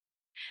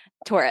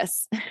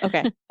 Taurus.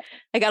 Okay.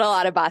 I got a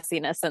lot of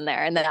bossiness in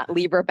there and that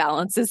Libra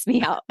balances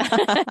me out.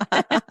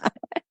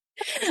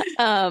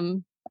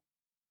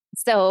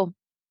 So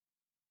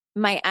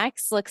my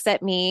ex looks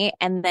at me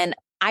and then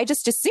I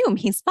just assume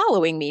he's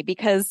following me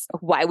because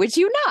why would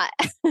you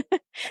not?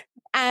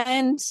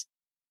 And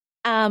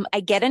I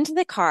get into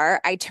the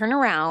car, I turn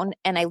around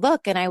and I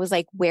look and I was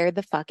like, where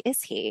the fuck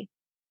is he?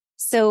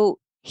 So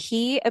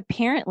he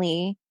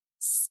apparently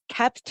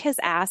kept his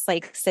ass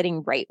like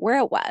sitting right where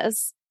it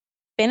was,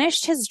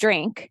 finished his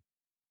drink,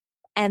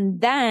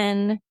 and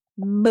then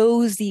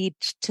moseyed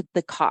to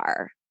the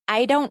car.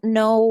 I don't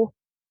know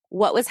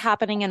what was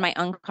happening in my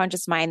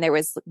unconscious mind. There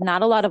was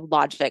not a lot of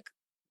logic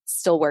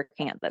still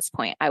working at this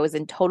point. I was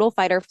in total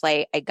fight or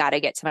flight. I got to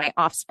get to my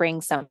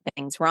offspring.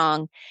 Something's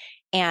wrong.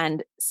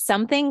 And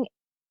something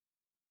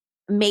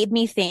made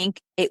me think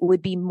it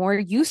would be more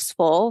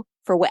useful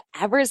for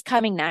whatever is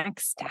coming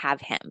next to have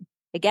him.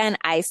 Again,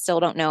 I still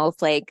don't know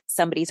if like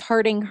somebody's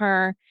hurting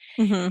her.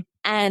 Mm-hmm.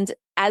 And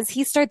as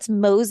he starts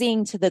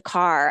moseying to the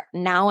car,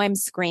 now I'm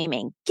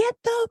screaming, get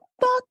the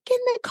fuck in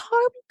the car.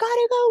 We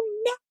gotta go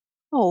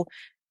now.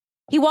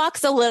 He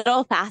walks a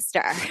little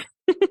faster.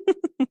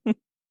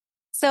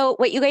 So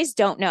what you guys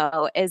don't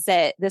know is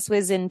that this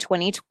was in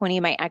 2020.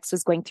 My ex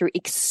was going through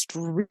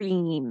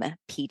extreme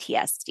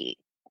PTSD.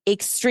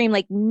 Extreme,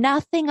 like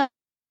nothing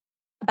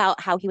about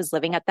how he was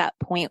living at that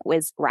point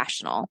was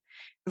rational.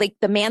 Like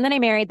the man that I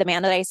married, the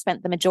man that I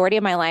spent the majority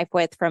of my life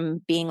with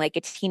from being like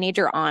a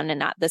teenager on,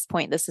 and at this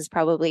point, this is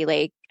probably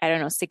like, I don't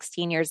know,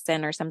 16 years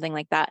in or something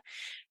like that,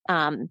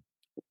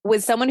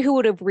 was someone who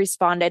would have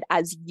responded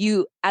as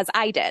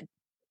I did.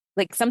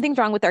 Like something's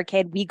wrong with our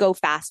kid. We go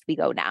fast, we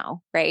go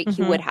now, right?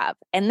 Mm-hmm. He would have.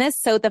 And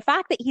so the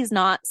fact that he's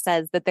not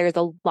says that there's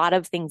a lot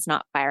of things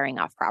not firing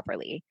off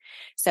properly.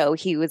 So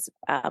he was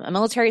a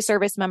military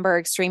service member,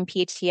 extreme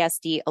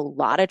PTSD, a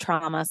lot of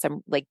trauma,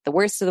 some like the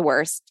worst of the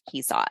worst.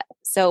 He saw it.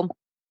 So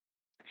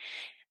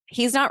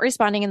he's not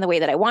responding in the way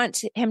that I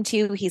want him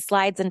to. He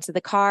slides into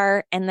the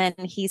car and then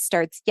he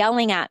starts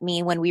yelling at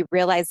me when we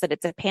realize that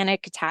it's a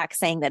panic attack,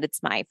 saying that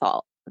it's my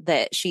fault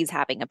that she's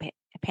having a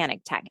panic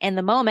attack. In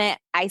the moment,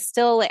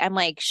 I'm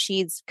like,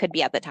 could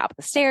be at the top of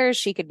the stairs.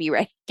 She could be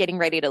getting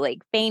ready to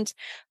like faint,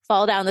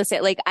 fall down the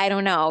stairs. Like, I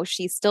don't know.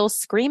 She's still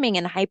screaming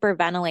and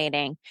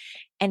hyperventilating.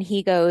 And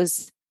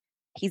he's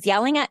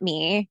yelling at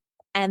me.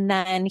 And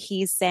then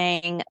he's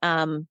saying,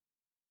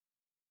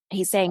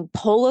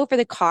 pull over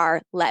the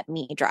car, let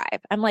me drive.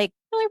 I'm like,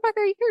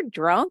 motherfucker, you're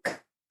drunk.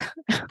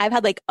 I've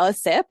had like a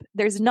sip.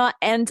 There's not,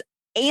 and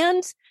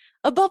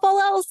above all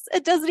else,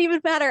 it doesn't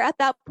even matter. At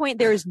that point,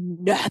 there's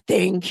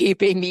nothing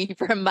keeping me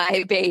from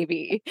my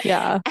baby.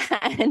 Yeah.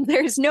 And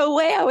there's no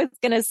way I was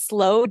going to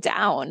slow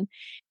down.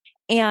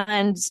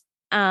 And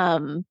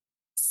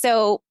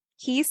so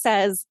he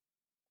says,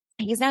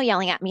 he's now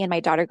yelling at me and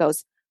my daughter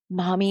goes,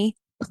 Mommy,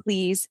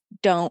 please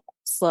don't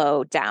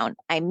slow down.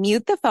 I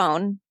mute the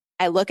phone.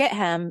 I look at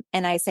him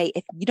and I say,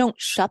 if you don't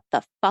shut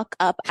the fuck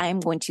up, I'm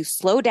going to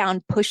slow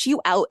down, push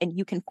you out, and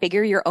you can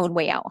figure your own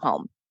way out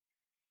home.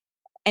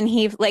 And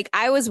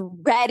I was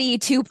ready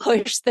to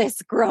push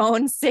this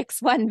grown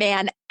 6'1"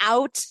 man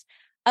out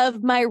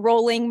of my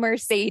rolling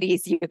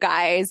Mercedes, you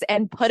guys,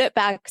 and put it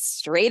back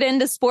straight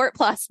into Sport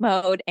Plus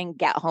mode and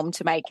get home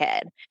to my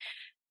kid.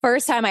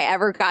 First time I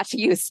ever got to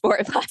use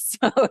Sport Plus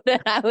mode.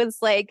 And I was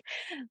like,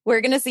 we're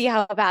going to see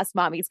how fast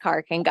mommy's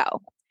car can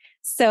go.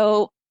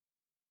 So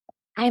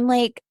I'm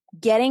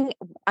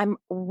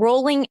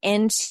rolling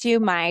into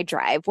my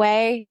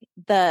driveway.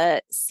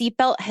 The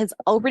seatbelt has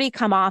already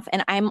come off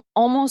and I'm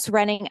almost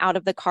running out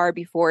of the car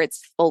before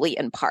it's fully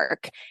in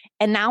park.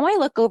 And now I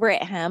look over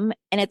at him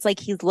and it's like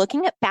he's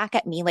looking back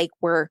at me like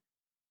we're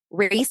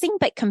racing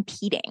but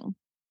competing.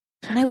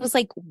 And I was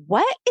like,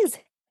 what is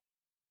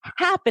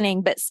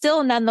happening? But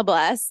still,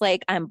 nonetheless,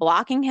 like I'm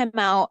blocking him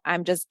out.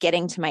 I'm just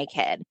getting to my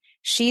kid.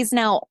 She's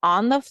now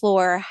on the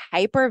floor,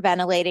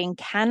 hyperventilating,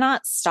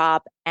 cannot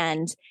stop.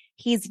 And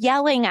he's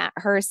yelling at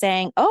her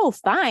saying, oh,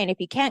 fine.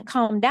 If you can't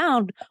calm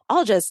down,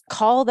 I'll just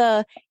call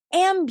the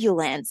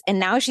ambulance.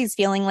 And now she's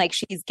feeling like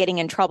she's getting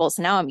in trouble.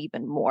 So now I'm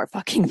even more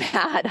fucking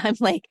mad. I'm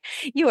like,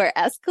 you are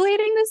escalating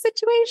the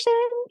situation.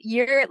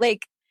 You're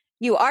like,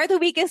 you are the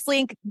weakest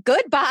link.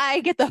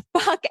 Goodbye. Get the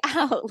fuck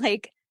out.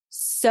 Like,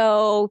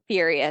 so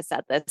furious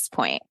at this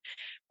point.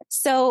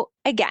 So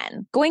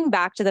again, going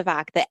back to the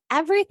fact that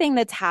everything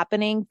that's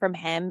happening from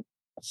him,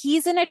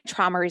 he's in a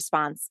trauma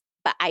response,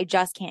 but I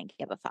just can't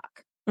give a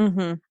fuck.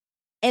 Mm-hmm.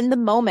 In the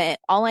moment,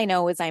 all I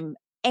know is I'm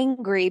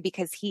angry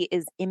because he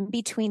is in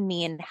between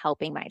me and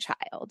helping my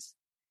child.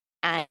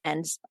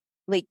 And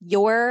like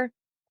your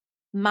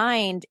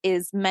mind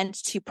is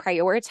meant to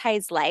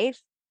prioritize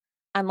life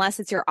unless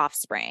it's your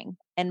offspring,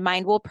 and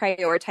mind will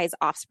prioritize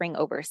offspring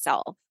over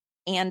self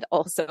and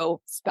also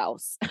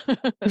spouse.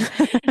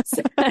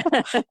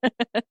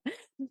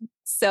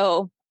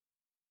 So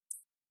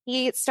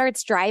he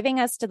starts driving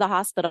us to the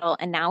hospital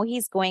and now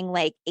he's going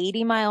like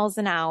 80 miles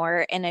an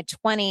hour in a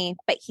 20,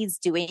 but he's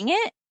doing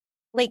it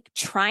like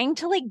trying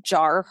to like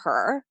jar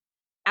her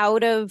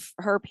out of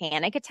her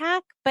panic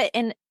attack, but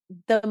in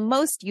the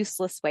most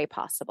useless way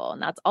possible.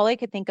 And that's all I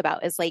could think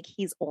about is like,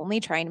 he's only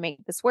trying to make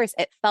this worse.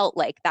 It felt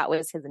like that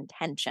was his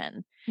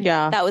intention.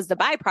 Yeah. That was the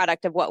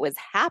byproduct of what was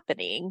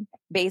happening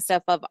based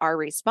off of our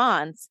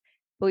response.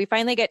 But we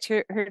finally get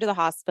her to the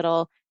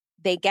hospital.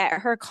 They get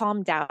her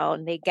calmed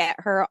down. They get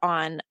her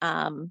on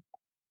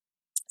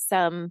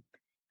some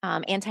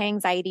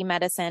anti-anxiety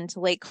medicine to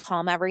like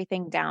calm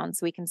everything down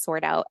so we can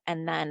sort out.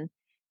 And then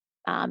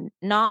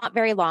not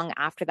very long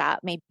after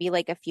that, maybe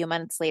like a few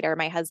months later,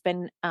 my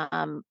husband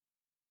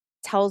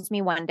tells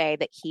me one day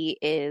that he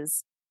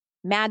is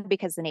mad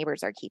because the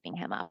neighbors are keeping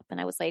him up. And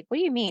I was like, what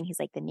do you mean? He's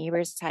like, the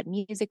neighbors had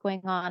music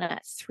going on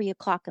at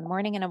 3:00 in the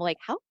morning. And I'm like,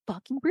 how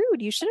fucking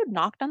rude. You should have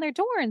knocked on their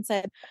door and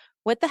said,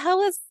 what the hell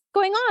is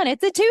going on?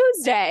 It's a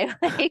Tuesday.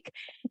 Like,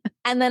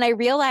 and then I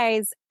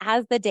realized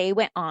as the day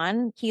went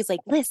on, he's like,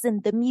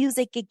 listen, the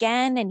music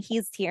again. And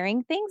he's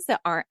hearing things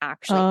that aren't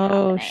actually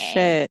happening.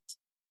 Shit.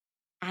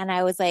 And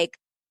I was like,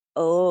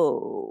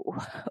 oh,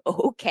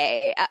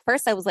 okay. At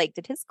first I was like,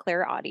 did his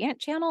clairaudient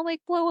channel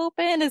like blow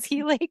open? Is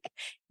he like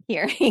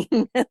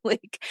hearing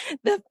like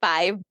the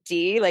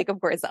 5D? Like,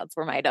 of course, that's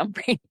where my dumb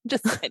brain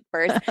just went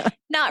first,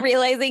 not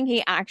realizing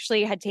he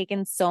actually had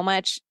taken so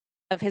much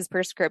of his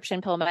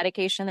prescription pill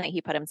medication that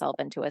he put himself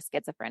into a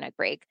schizophrenic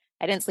break.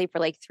 I didn't sleep for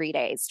like 3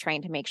 days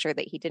trying to make sure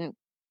that he didn't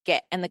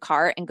get in the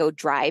car and go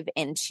drive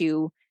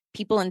into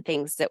people and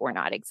things that were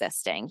not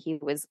existing. He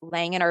was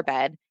laying in our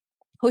bed,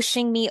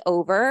 pushing me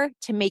over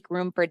to make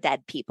room for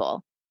dead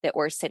people that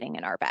were sitting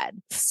in our bed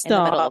in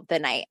the middle of the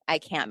night. I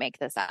can't make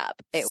this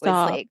up. It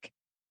was like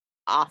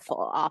awful,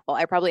 awful.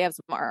 I probably have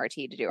some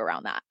RRT to do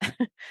around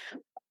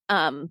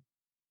that.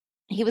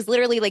 He was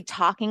literally like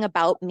talking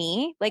about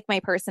me, like my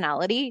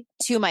personality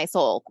to my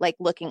soul, like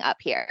looking up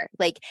here,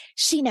 like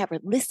she never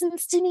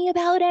listens to me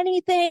about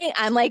anything.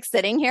 I'm like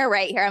sitting here,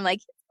 right here. I'm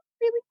like,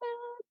 really mad.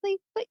 Like,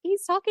 but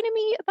he's talking to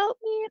me about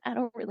me. And I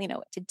don't really know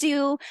what to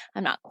do.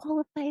 I'm not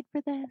qualified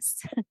for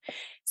this.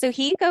 So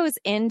he goes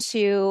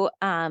into,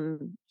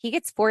 he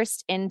gets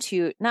forced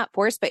into, not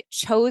forced, but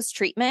chose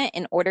treatment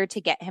in order to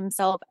get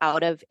himself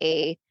out of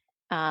a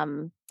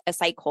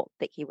psych cult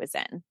that he was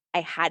in.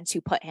 I had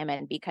to put him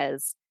in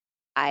because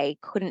I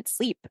couldn't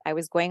sleep. I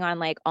was going on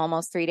like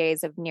almost 3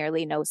 days of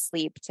nearly no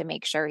sleep to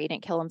make sure he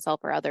didn't kill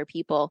himself or other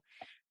people.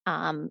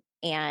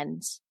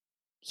 And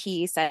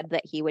he said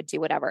that he would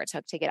do whatever it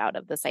took to get out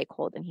of the psych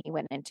hold. And he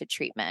went into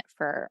treatment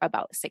for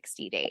about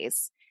 60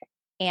 days.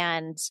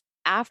 And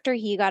after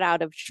he got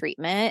out of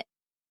treatment,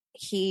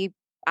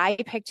 I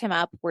picked him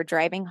up. We're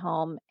driving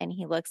home and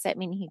he looks at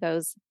me and he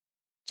goes,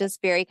 just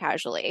very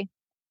casually,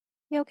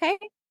 "You okay?"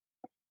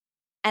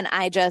 And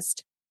I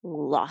just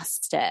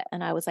lost it.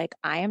 And I was like,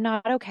 I am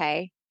not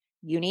okay.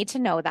 You need to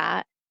know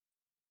that.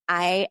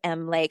 I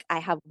am like, I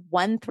have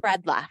one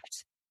thread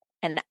left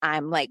and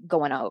I'm like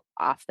going out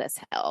off this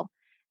hill.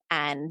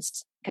 And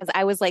because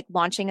I was like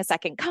launching a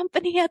second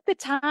company at the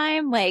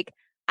time, like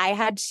I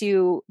had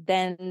to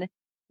then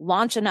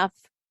launch enough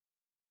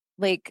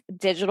like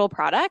digital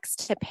products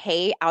to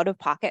pay out of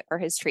pocket for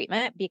his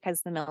treatment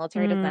because the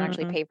military doesn't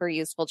actually pay for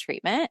useful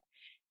treatment.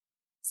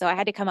 So I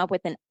had to come up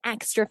with an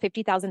extra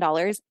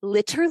 $50,000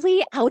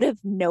 literally out of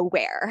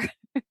nowhere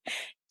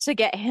to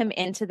get him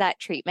into that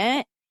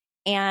treatment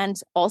and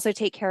also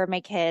take care of my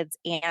kids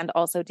and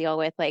also deal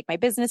with like my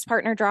business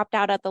partner dropped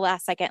out at the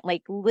last second.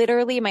 Like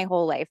literally my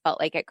whole life felt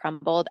like it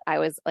crumbled. I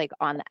was like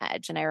on the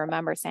edge. And I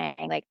remember saying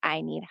like,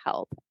 I need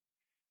help.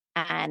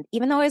 And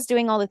even though I was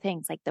doing all the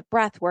things like the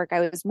breath work,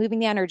 I was moving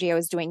the energy, I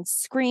was doing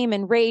scream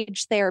and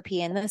rage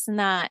therapy and this and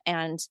that.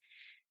 And,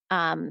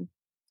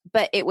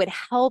 but it would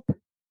help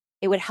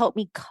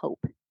me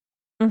cope.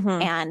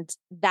 And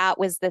that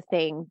was the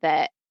thing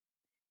that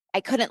I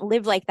couldn't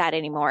live like that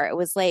anymore. It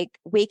was like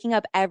waking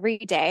up every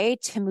day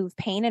to move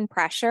pain and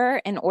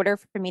pressure in order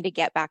for me to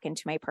get back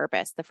into my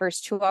purpose. The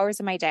first 2 hours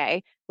of my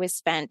day was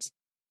spent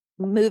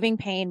moving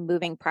pain,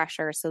 moving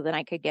pressure so that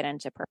I could get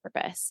into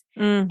purpose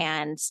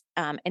and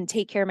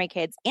take care of my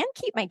kids and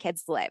keep my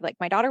kids alive. Like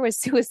my daughter was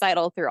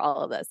suicidal through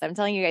all of this. I'm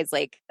telling you guys,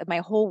 like my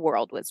whole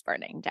world was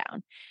burning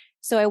down.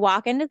 So I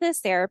walk into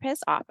this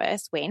therapist's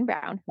office, Wayne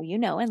Brown, who you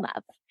know and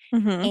love.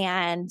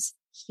 And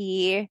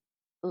he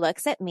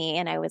looks at me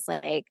and I was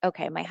like,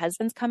 okay, my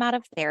husband's come out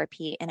of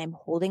therapy and I'm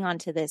holding on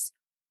to this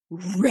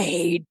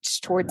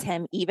rage towards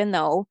him, even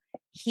though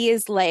he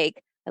is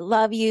like, I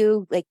love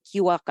you. Like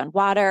you walk on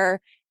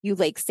water. You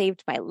like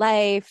saved my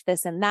life,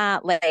 this and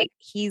that. Like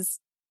he's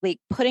like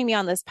putting me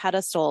on this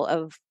pedestal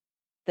of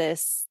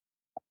this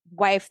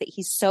wife that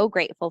he's so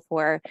grateful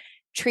for,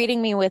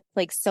 treating me with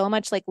like so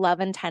much like love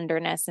and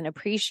tenderness and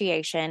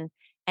appreciation.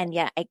 And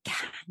yet I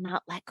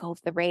cannot let go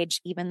of the rage,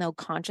 even though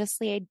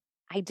consciously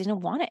I didn't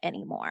want it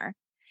anymore.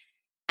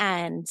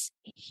 And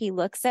he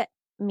looks at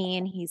me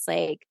and he's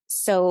like,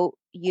 so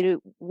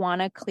you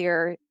want to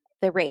clear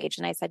the rage?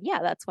 And I said, yeah,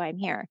 that's why I'm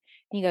here. And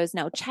he goes,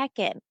 no, check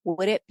in.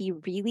 Would it be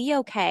really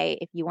okay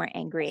if you weren't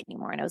angry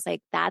anymore? And I was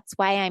like, that's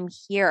why I'm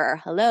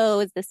here. Hello,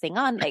 is this thing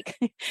on? Like,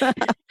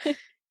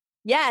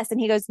 yes. And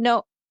he goes,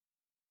 no,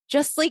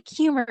 just like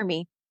humor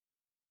me.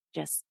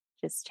 Just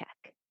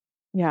check.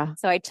 Yeah.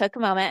 So I took a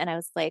moment and I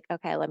was like,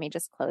 okay, let me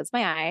just close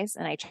my eyes.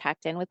 And I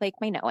checked in with like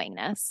my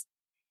knowingness.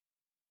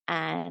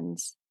 And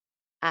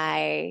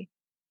I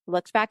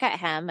looked back at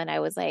him and I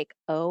was like,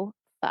 oh,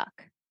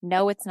 fuck.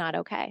 No, it's not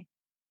okay.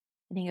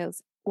 And he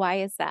goes, why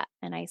is that?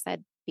 And I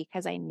said,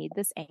 because I need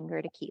this anger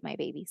to keep my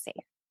baby safe.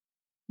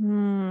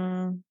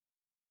 And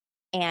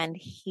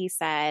he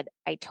said,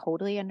 I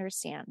totally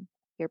understand.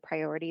 Your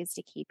priority is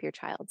to keep your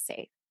child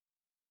safe.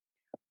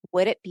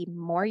 Would it be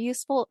more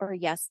useful or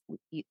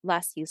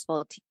less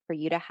useful for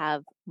you to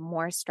have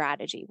more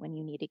strategy when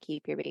you need to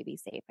keep your baby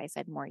safe? I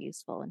said more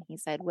useful. And he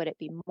said, would it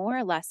be more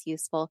or less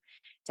useful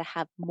to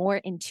have more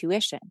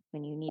intuition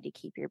when you need to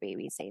keep your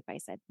baby safe? I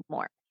said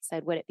more. He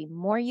said, would it be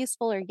more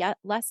useful or yet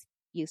less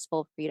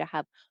useful for you to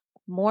have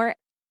more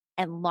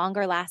and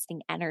longer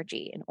lasting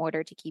energy in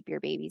order to keep your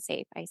baby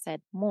safe? I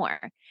said more.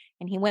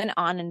 And he went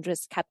on and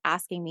just kept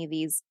asking me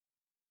these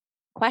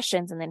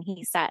questions. And then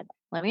he said,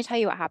 let me tell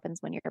you what happens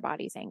when your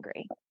body's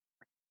angry.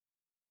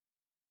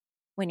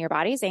 When your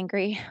body's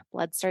angry,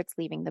 blood starts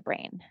leaving the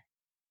brain.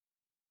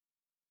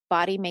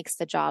 Body makes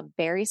the jaw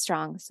very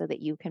strong so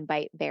that you can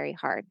bite very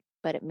hard,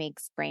 but it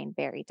makes brain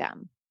very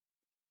dumb.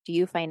 Do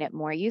you find it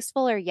more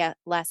useful or yet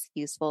less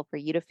useful for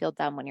you to feel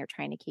dumb when you're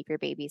trying to keep your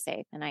baby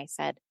safe? And I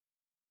said,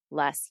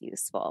 less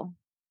useful.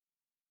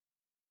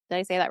 Did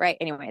I say that right?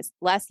 Anyways,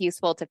 less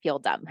useful to feel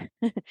dumb.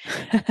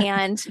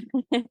 And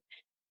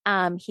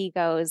he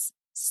goes,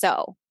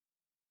 so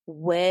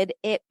would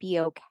it be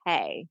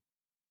okay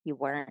if you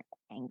weren't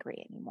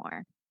angry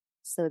anymore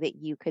so that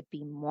you could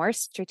be more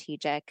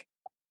strategic,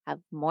 have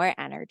more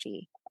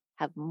energy,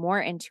 have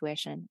more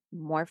intuition,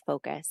 more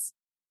focus,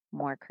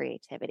 more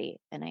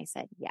creativity? And I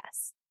said,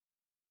 yes,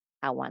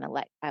 I want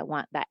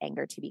that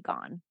anger to be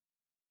gone.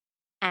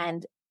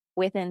 And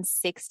within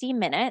 60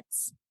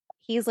 minutes,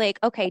 he's like,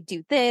 okay,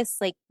 do this,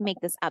 like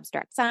make this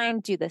abstract sign,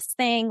 do this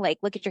thing, like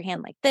look at your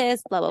hand like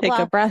this, blah, blah, blah.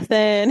 Take a breath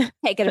in.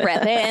 Take a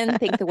breath in,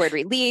 think the word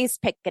release,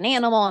 pick an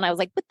animal. And I was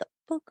like, what the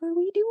fuck are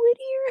we doing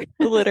here?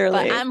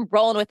 Literally. But I'm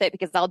rolling with it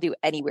because I'll do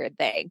any weird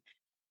thing.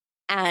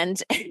 And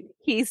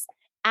he's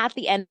at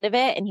the end of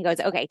it and he goes,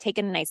 okay, take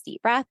in a nice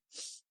deep breath.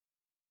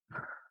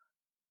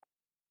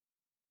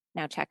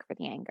 Now check for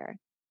the anger.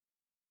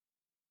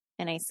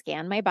 And I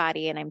scan my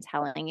body and I'm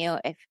telling you,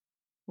 if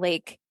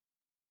like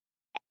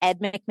Ed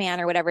McMahon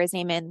or whatever his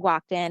name is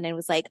walked in and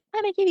was like,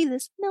 I'm going to give you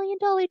this $1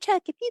 million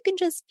check if you can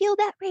just feel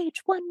that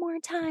rage one more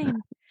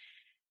time.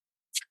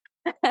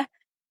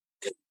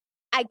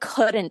 I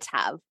couldn't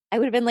have. I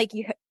would have been like,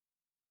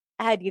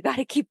 Ed, you got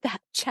to keep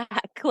that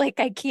check. Like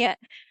I can't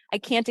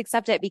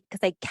accept it because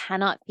I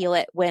cannot feel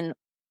it when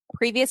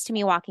previous to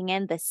me walking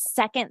in, the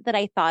second that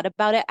I thought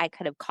about it, I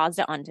could have caused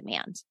it on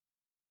demand.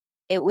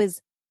 It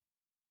was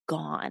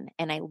gone.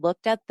 And I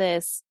looked at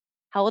this.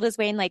 How old is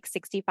Wayne? Like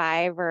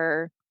 65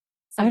 or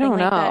something? I don't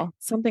know. That.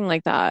 Something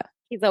like that.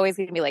 He's always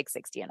going to be like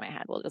 60 in my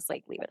head. We'll just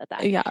like leave it at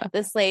that. Yeah.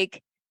 This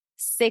like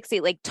 60,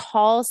 like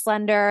tall,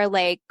 slender,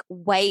 like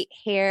white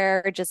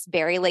hair, just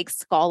very like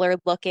scholar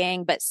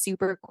looking, but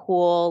super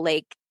cool,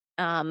 like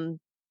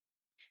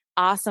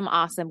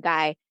awesome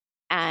guy.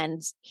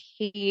 And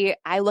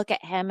I look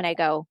at him and I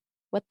go,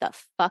 what the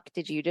fuck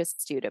did you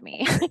just do to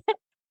me?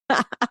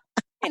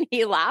 And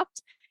he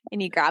laughed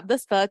and he grabbed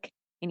this book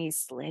and he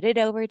slid it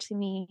over to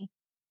me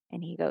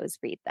and he goes,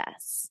 read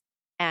this.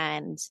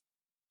 And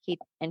he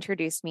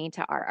introduced me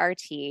to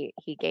RRT.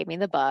 He gave me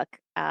the book,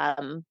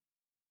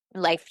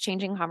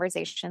 Life-Changing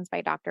Conversations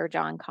by Dr.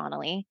 John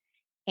Connolly.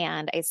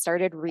 And I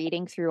started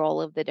reading through all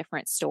of the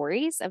different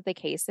stories of the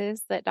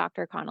cases that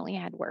Dr. Connolly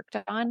had worked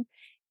on.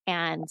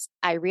 And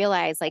I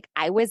realized like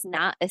I was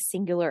not a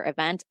singular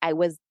event. I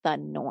was the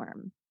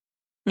norm.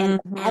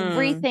 And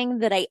everything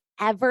that I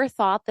ever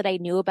thought that I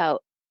knew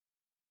about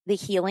the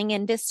healing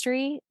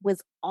industry was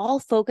all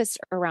focused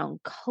around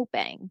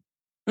coping.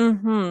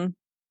 And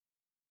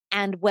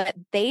what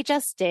they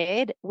just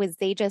did was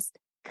they just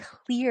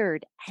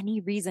cleared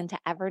any reason to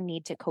ever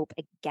need to cope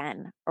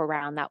again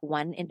around that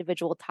one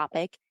individual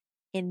topic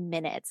in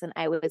minutes. And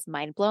I was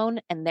mind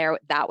blown. And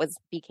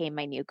became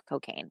my new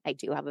cocaine. I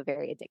do have a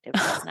very addictive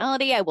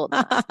personality. I will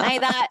not deny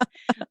that.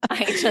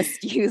 I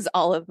just use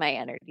all of my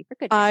energy for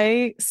good.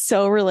 I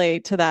so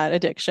relate to that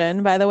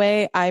addiction. By the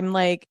way, I'm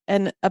like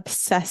an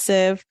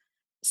obsessive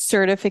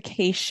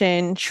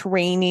certification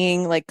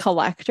training, like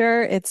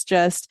collector. It's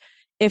just,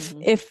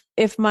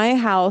 if my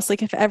house,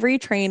 like if every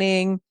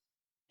training,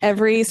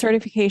 every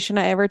certification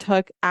I ever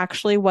took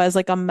actually was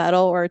like a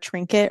medal or a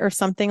trinket or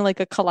something like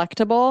a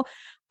collectible,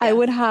 I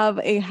would have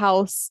a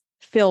house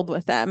filled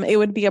with them. It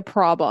would be a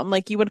problem.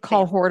 Like you would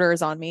call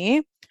hoarders on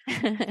me.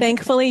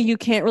 Thankfully, you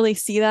can't really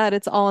see that.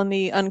 It's all in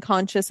the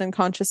unconscious and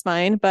conscious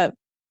mind, but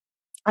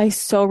I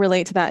so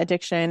relate to that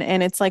addiction.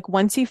 And it's like,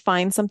 once you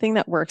find something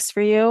that works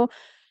for you,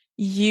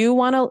 you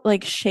want to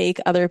like shake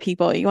other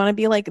people. You want to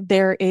be like,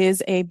 there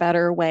is a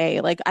better way.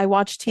 Like I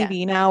watch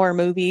TV now or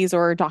movies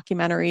or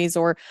documentaries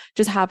or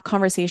just have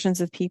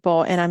conversations with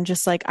people. And I'm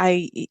just like,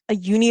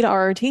 you need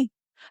RRT.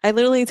 I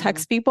literally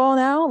text people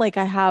now. Like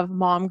I have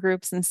mom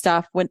groups and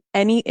stuff. When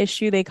any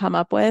issue they come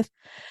up with,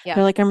 they're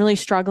like, I'm really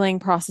struggling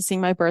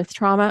processing my birth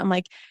trauma. I'm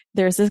like,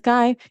 there's this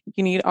guy,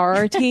 you need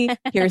RRT.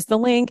 Here's the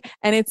link.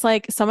 And it's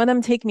like, some of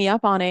them take me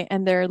up on it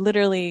and they're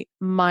literally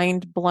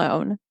mind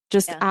blown.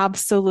 Just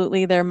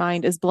absolutely their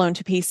mind is blown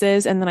to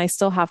pieces. And then I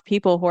still have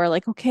people who are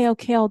like, okay,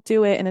 I'll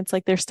do it. And it's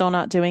like, they're still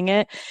not doing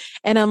it.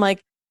 And I'm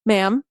like,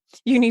 ma'am,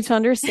 you need to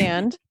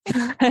understand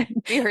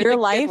your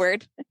life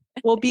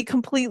will be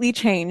completely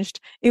changed.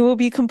 It will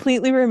be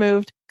completely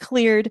removed,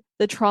 cleared.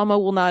 The trauma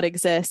will not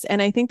exist.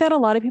 And I think that a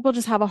lot of people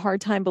just have a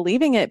hard time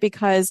believing it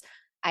because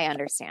I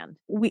understand.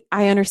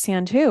 I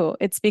understand too.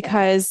 It's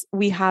because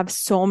we have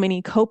so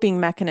many coping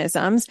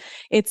mechanisms.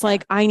 It's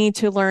like, I need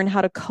to learn how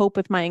to cope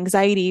with my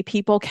anxiety.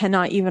 People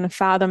cannot even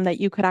fathom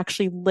that you could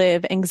actually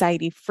live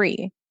anxiety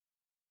free.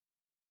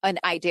 And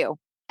I do.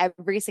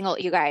 Every single,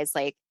 you guys,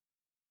 like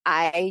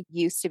I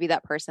used to be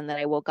that person that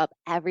I woke up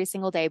every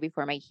single day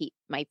before my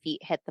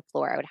feet hit the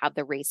floor. I would have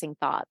the racing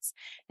thoughts,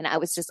 and I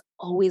was just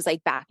always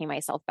like backing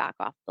myself back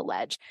off the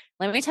ledge.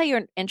 Let me tell you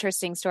an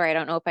interesting story. I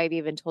don't know if I've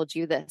even told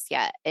you this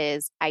yet.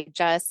 Is I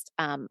just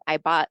I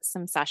bought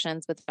some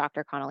sessions with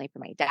Dr. Connolly for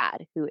my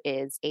dad, who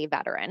is a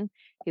veteran,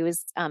 who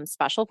was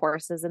special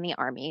forces in the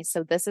Army.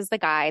 So this is the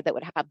guy that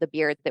would have the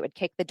beard, that would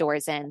kick the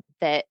doors in,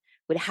 that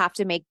would have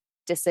to make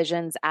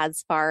decisions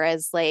as far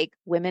as like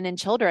women and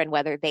children,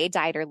 whether they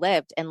died or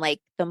lived, and like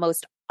the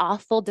most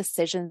awful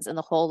decisions in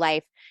the whole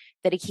life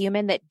that a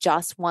human that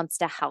just wants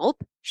to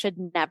help should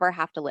never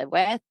have to live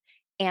with.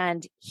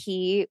 And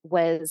he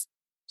was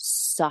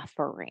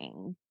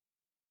suffering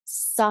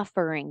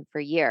for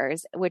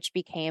years, which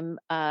became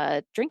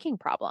a drinking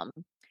problem,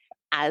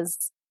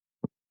 as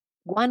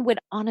one would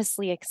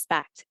honestly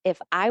expect.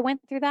 If I went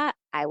through that,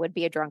 I would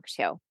be a drunk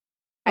too.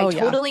 I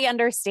totally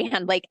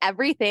understand like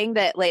everything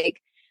that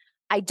like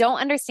I don't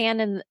understand,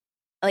 and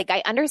like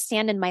I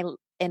understand in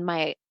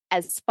my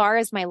as far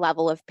as my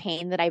level of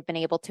pain that I've been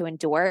able to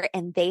endure,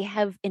 and they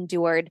have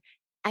endured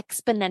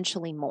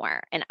exponentially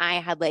more. And I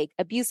had like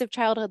abusive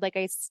childhood, like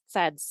I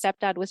said,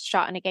 stepdad was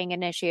shot in a gang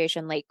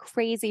initiation, like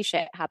crazy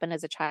shit happened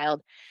as a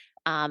child.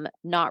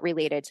 Not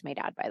related to my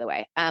dad, by the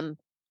way.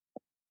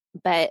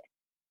 But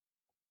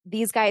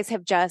these guys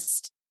have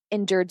just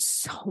endured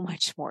so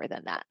much more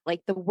than that,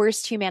 like the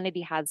worst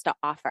humanity has to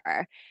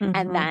offer.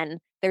 And then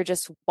they're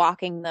just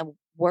walking the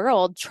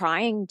world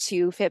trying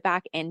to fit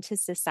back into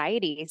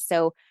society.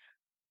 So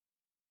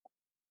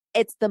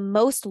it's the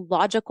most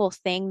logical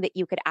thing that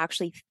you could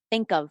actually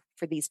think of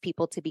for these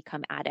people to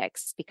become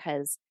addicts,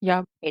 because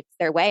it's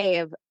their way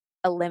of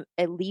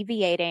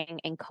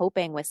alleviating and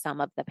coping with some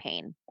of the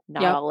pain,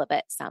 not all of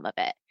it, some of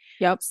it.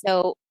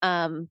 So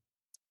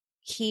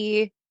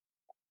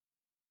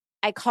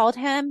I called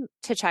him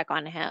to check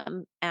on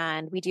him,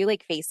 and we do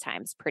like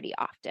FaceTimes pretty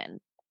often.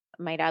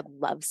 My dad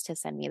loves to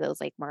send me those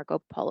like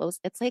Marco Polos.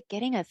 It's like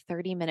getting a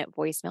 30-minute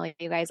voicemail,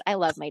 you guys. I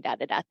love my dad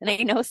to death. And I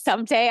know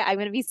someday I'm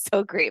going to be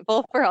so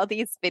grateful for all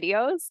these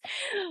videos,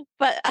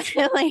 but I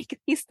feel like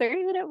these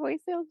 30-minute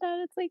voicemails, Dad,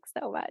 it's like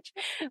so much.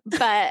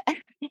 But,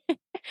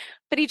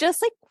 but he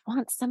just like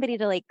wants somebody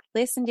to like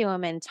listen to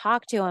him and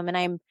talk to him. And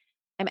I'm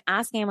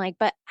asking him like,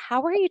 but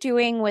how are you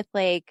doing with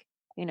like,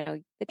 you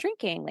know, the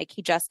drinking? Like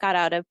he just got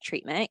out of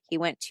treatment. He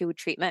went to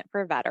treatment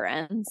for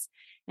veterans.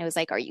 And I was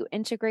like, are you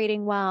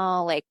integrating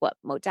well? Like what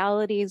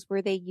modalities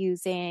were they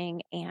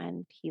using?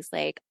 And he's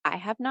like, I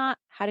have not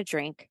had a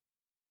drink,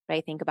 but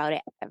I think about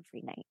it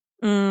every night.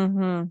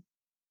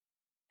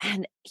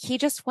 And he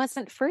just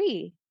wasn't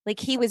free. Like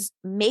he was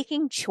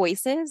making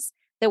choices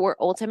that were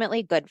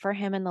ultimately good for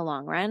him in the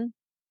long run,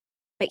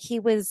 but he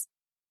was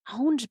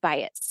owned by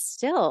it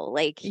still.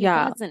 Like he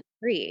wasn't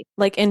free.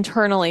 Like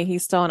internally,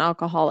 he's still an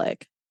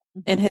alcoholic.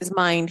 In his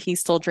mind,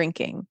 he's still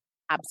drinking.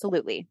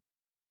 Absolutely.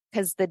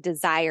 Because the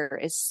desire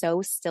is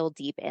so still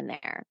deep in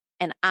there.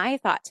 And I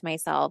thought to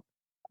myself,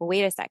 well,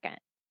 wait a second.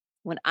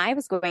 When I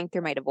was going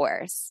through my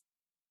divorce,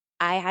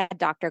 I had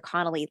Dr.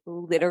 Connolly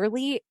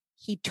literally,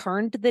 he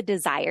turned the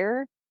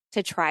desire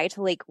to try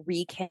to like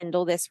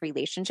rekindle this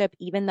relationship,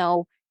 even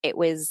though it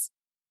was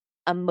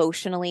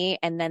emotionally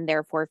and then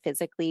therefore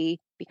physically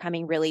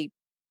becoming really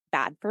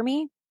bad for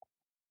me.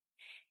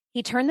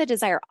 He turned the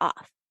desire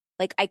off.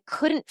 Like I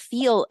couldn't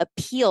feel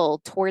appeal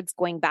towards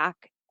going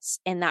back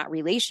in that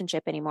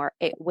relationship anymore.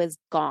 It was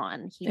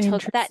gone. He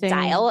took that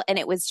dial and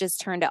it was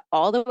just turned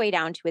all the way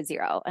down to a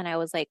 0. And I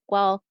was like,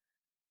 well,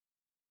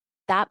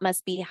 that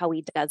must be how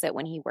he does it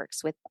when he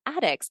works with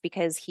addicts,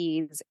 because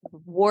he's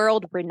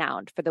world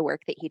renowned for the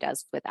work that he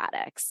does with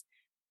addicts.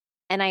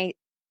 And I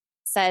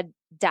said,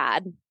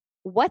 Dad,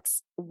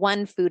 what's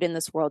one food in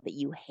this world that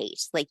you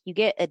hate? Like you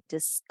get a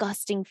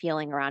disgusting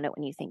feeling around it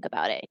when you think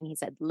about it. And he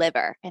said,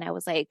 liver. And I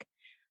was like,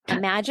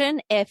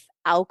 imagine if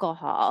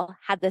alcohol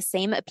had the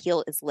same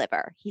appeal as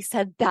liver. He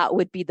said, that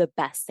would be the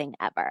best thing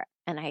ever.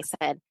 And I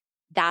said,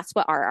 that's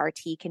what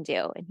RRT can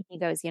do. And he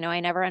goes, you know, I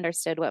never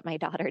understood what my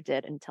daughter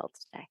did until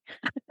today.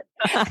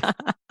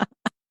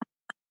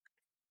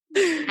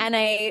 And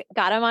I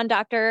got him on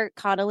Dr.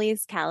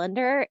 Connolly's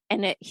calendar,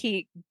 and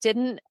he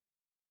didn't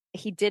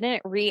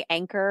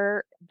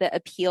re-anchor the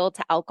appeal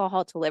to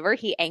alcohol to liver.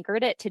 He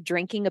anchored it to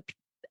drinking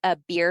a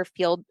beer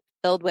filled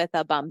with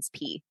a bum's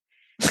pee.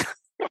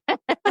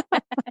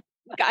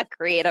 Got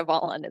creative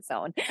all on his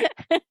own,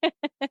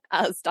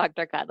 as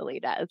Dr. Connolly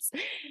does.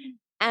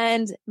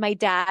 And my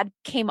dad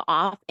came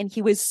off and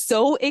he was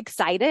so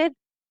excited,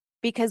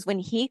 because when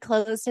he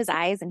closed his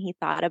eyes and he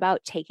thought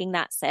about taking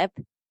that sip,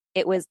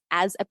 it was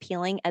as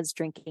appealing as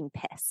drinking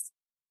piss.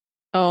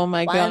 Oh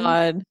my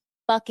God.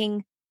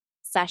 Fucking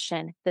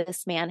session.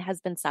 This man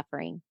has been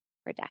suffering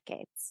for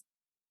decades.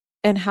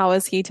 And how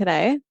is he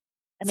today?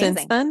 Amazing.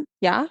 Since then?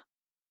 Yeah.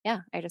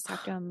 Yeah. I just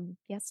talked to him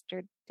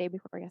day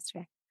before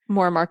yesterday.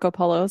 More Marco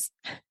Polos.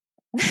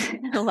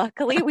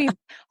 Luckily, we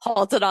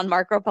halted on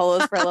Marco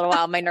Polos for a little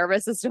while. My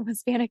nervous system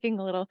was panicking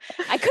a little.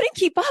 I couldn't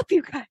keep up,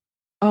 you guys.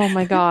 Oh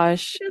my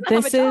gosh.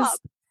 This is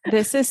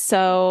This is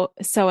so,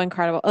 so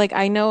incredible. Like,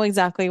 I know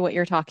exactly what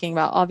you're talking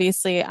about.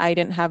 Obviously, I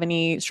didn't have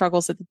any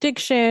struggles with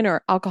addiction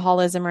or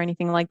alcoholism or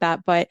anything like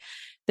that, but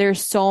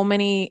there's so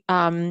many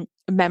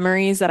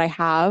memories that I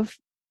have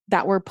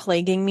that were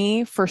plaguing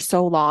me for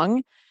so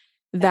long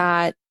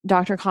that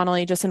Dr.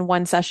 Connolly, just in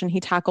one session, he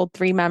tackled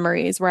three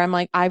memories where I'm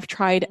like, I've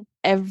tried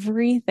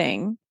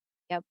everything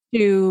Yep.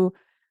 to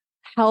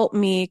help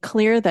me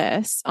clear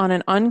this on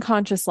an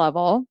unconscious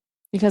level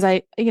because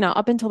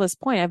up until this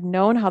point, I've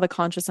known how the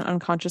conscious and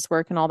unconscious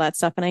work and all that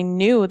stuff. And I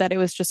knew that it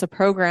was just a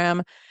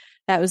program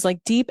that was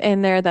like deep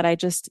in there that I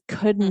just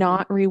could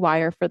not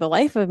rewire for the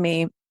life of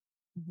me.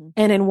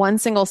 And in one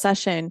single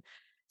session,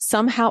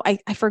 somehow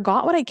I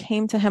forgot what I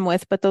came to him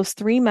with, but those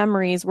three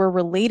memories were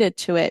related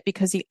to it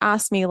because he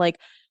asked me like,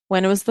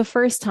 when it was the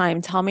first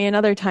time, tell me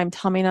another time,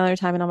 tell me another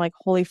time. And I'm like,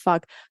 holy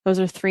fuck, those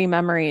are three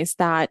memories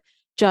that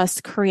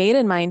just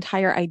created my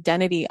entire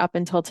identity up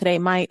until today.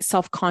 My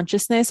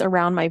self-consciousness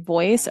around my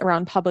voice,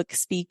 around public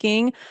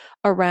speaking,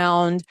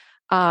 around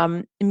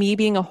me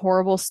being a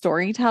horrible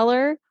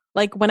storyteller.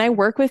 Like when I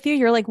work with you,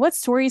 you're like, what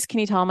stories can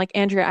you tell? I'm like,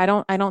 Andrea, I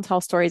don't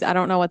tell stories. I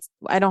don't know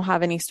I don't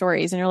have any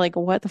stories. And you're like,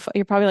 what the fuck?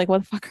 You're probably like,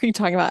 what the fuck are you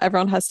talking about?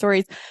 Everyone has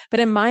stories.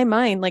 But in my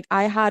mind, like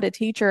I had a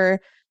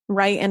teacher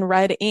write in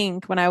red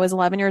ink when I was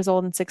 11 years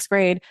old in sixth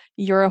grade,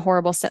 you're a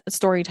horrible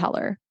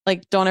storyteller.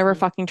 Like, don't ever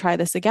fucking try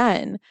this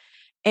again.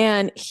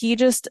 And he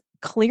just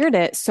cleared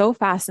it so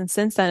fast. And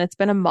since then, it's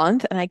been a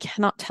month, and I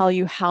cannot tell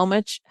you how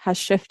much has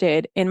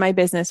shifted in my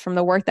business from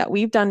the work that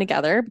we've done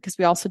together, because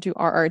we also do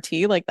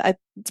RRT. Like that,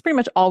 it's pretty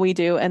much all we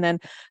do. And then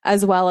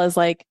as well as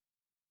like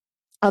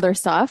other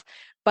stuff.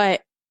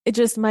 But it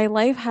just, my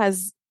life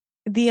has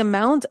the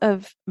amount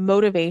of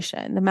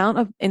motivation, the amount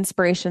of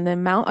inspiration, the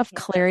amount of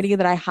clarity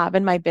that I have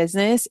in my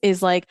business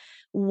is like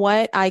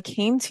what I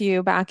came to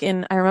you back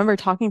in. I remember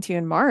talking to you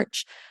in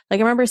March. Like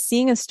I remember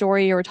seeing a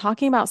story or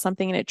talking about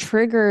something and it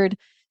triggered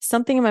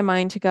something in my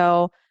mind to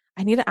go,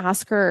 I need to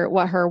ask her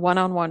what her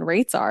one-on-one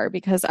rates are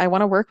because I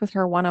want to work with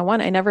her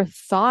one-on-one. I never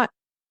thought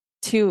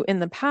to in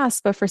the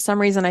past, but for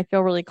some reason I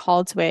feel really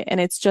called to it. And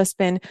it's just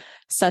been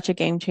such a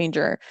game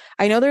changer.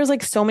 I know there's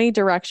like so many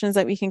directions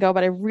that we can go,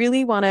 but I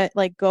really want to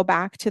like go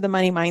back to the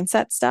money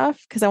mindset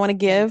stuff because I want to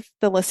give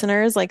the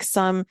listeners like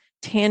some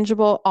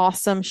tangible,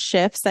 awesome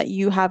shifts that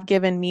you have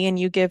given me and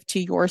you give to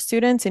your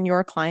students and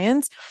your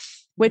clients,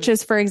 which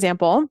is, for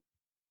example,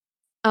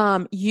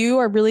 you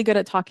are really good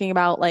at talking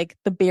about like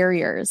the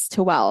barriers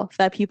to wealth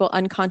that people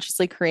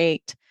unconsciously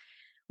create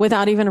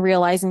without even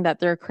realizing that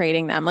they're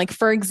creating them. Like,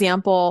 for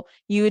example,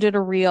 you did a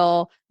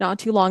reel not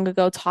too long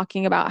ago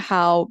talking about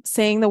how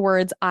saying the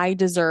words I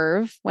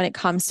deserve when it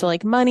comes to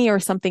like money or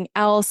something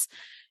else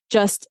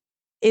just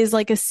is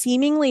like a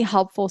seemingly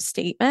helpful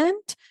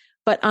statement,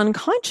 but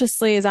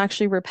unconsciously is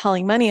actually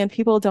repelling money and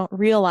people don't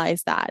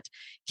realize that.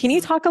 Can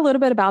you talk a little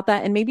bit about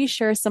that and maybe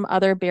share some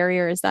other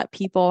barriers that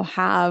people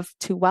have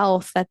to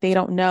wealth that they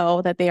don't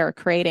know that they are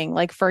creating?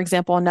 Like, for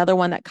example, another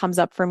one that comes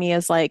up for me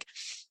is like,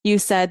 you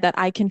said that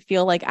I can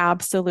feel like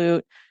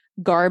absolute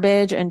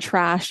garbage and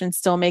trash and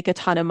still make a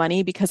ton of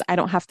money because I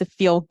don't have to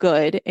feel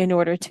good in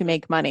order to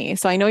make money.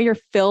 So I know you're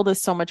filled with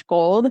so much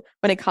gold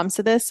when it comes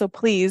to this. So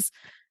please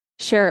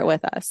share it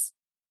with us.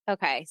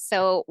 Okay,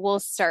 so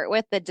we'll start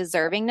with the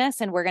deservingness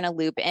and we're going to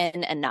loop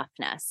in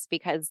enoughness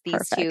because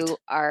these two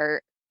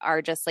are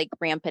just like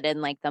rampant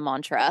in like the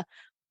mantra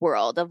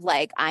world of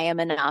like, I am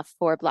enough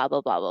for blah,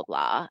 blah, blah, blah,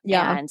 blah.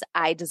 Yeah. And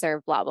I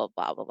deserve blah, blah,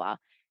 blah, blah, blah.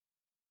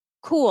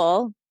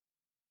 Cool.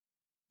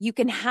 You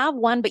can have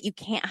one, but you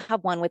can't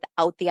have one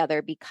without the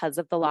other because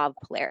of the law of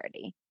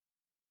polarity.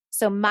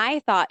 So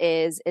my thought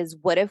is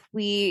what if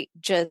we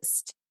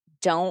just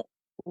don't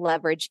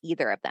leverage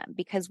either of them?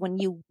 Because when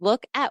you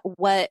look at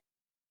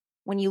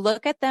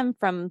them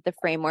from the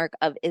framework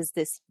of, is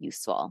this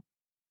useful?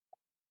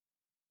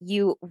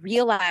 You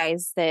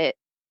realize that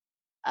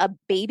a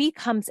baby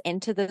comes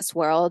into this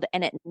world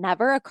and it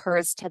never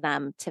occurs to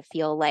them to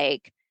feel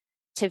like,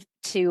 to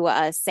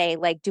say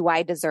like, do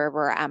I deserve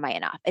or am I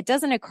enough? It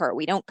doesn't occur.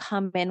 We don't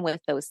come in with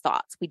those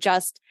thoughts.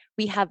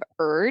 We have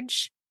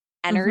urge,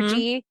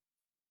 energy,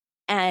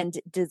 and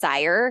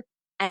desire.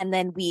 And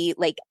then we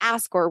like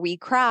ask or we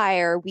cry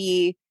or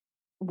we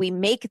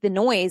make the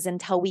noise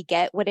until we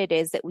get what it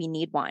is that we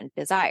need, want,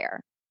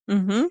 desire.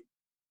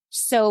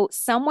 So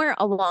somewhere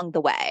along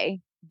the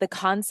way, the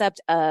concept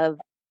of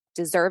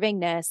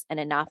deservingness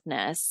and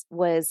enoughness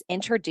was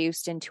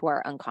introduced into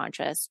our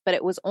unconscious, but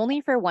it was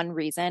only for one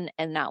reason,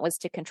 and that was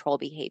to control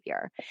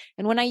behavior.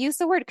 And when I use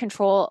the word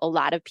control, a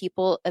lot of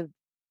people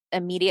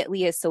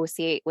immediately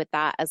associate with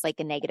that as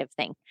like a negative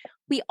thing.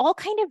 We all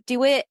kind of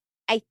do it,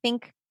 I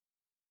think,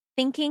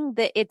 thinking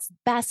that it's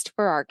best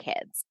for our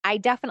kids. I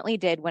definitely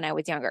did when I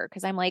was younger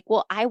because I'm like,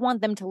 well, I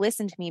want them to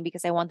listen to me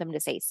because I want them to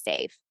stay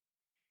safe.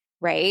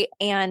 Right.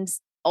 And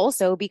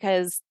also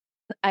because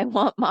I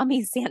want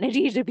mommy's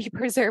sanity to be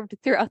preserved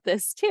throughout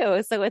this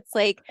too. So it's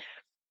like,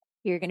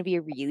 you're going to be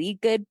a really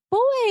good boy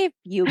if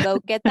you go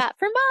get that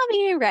for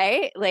mommy,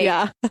 right? Like,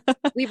 Yeah.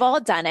 we've all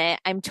done it.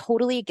 I'm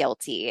totally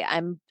guilty.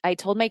 I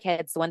told my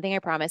kids the one thing I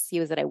promise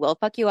you is that I will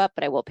fuck you up,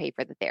 but I will pay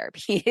for the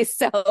therapy.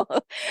 So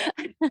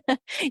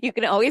you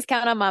can always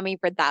count on mommy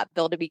for that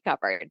bill to be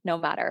covered no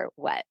matter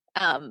what.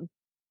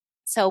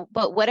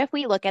 But what if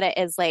we look at it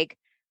as like,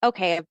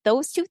 okay, if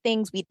those two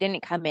things we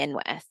didn't come in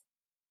with,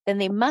 then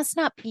they must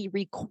not be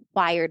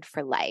required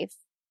for life.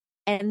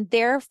 And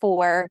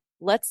therefore,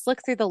 let's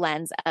look through the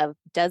lens of,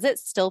 does it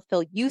still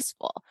feel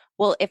useful?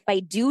 Well, if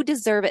I do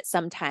deserve it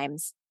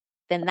sometimes,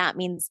 then that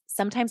means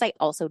sometimes I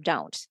also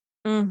don't.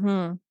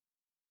 Mm-hmm.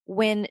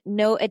 When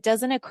no, it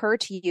doesn't occur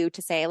to you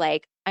to say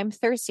like, I'm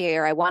thirsty,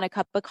 or I want a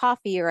cup of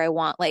coffee, or I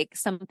want like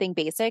something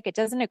basic. It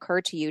doesn't occur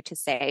to you to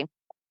say,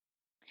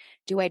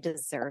 do I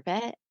deserve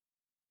it?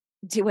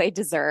 Do I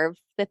deserve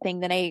the thing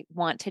that I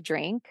want to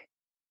drink?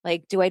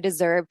 Like, do I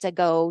deserve to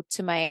go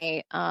into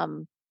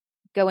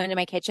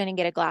my kitchen and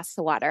get a glass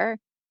of water?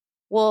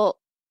 Well,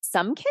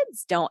 some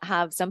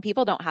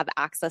people don't have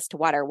access to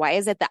water. Why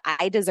is it that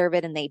I deserve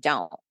it and they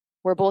don't?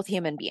 We're both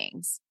human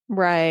beings.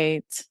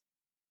 Right.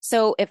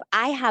 So if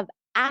I have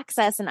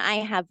access and I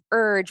have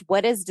urge,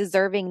 what does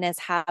deservingness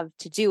have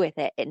to do with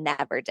it? It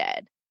never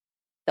did.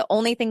 The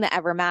only thing that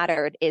ever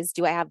mattered is,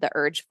 do I have the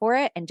urge for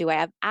it and do I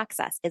have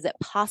access? Is it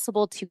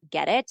possible to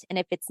get it? And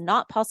if it's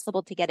not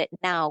possible to get it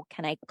now,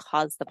 can I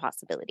cause the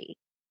possibility?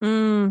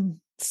 So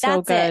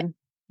That's good. it.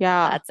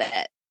 Yeah. That's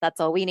it. That's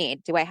all we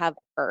need. Do I have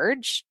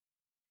urge?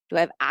 Do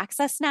I have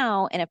access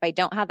now? And if I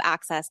don't have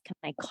access, can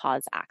I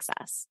cause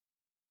access?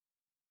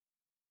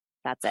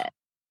 That's it.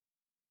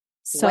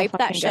 So Wipe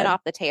that shit good.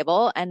 off the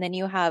table, and then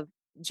you have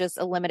just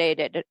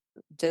eliminated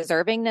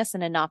deservingness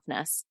and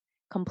enoughness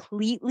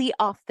completely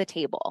off the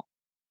table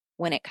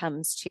when it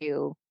comes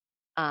to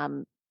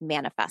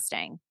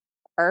manifesting.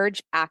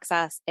 Urge,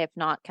 access. If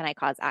not, can I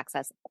cause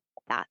access?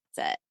 That's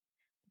it.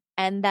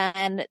 And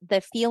then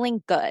the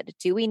feeling good.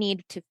 Do we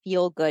need to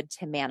feel good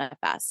to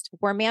manifest?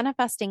 We're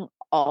manifesting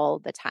all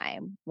the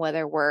time,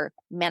 whether we're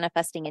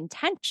manifesting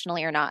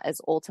intentionally or not,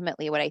 is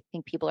ultimately what I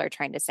think people are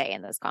trying to say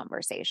in this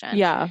conversation.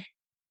 Yeah.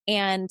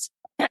 And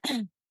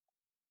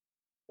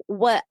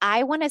what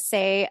I want to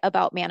say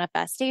about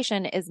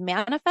manifestation is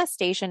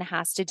manifestation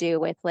has to do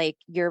with like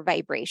your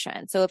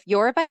vibration. So if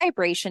your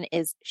vibration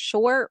is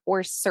sure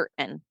or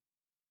certain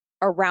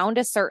around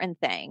a certain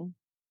thing,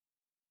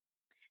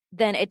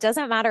 then it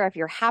doesn't matter if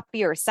you're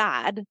happy or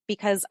sad,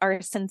 because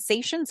our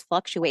sensations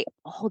fluctuate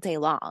all day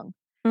long.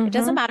 Mm-hmm. It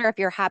doesn't matter if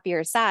you're happy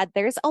or sad.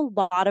 There's a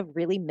lot of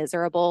really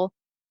miserable,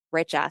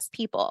 rich ass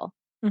people.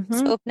 Mm-hmm.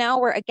 So if now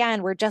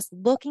we're just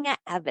looking at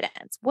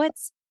evidence,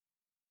 what's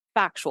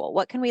factual?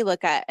 What can we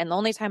look at? And the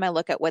only time I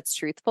look at what's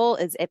truthful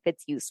is if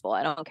it's useful.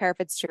 I don't care if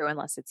it's true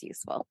unless it's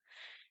useful.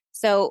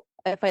 So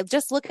if I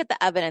just look at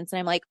the evidence and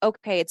I'm like,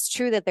 okay, it's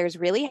true that there's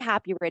really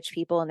happy rich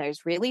people and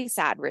there's really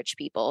sad rich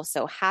people.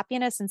 So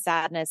happiness and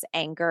sadness,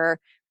 anger,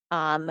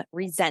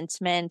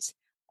 resentment,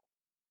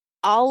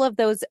 all of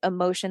those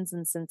emotions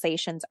and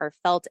sensations are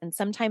felt and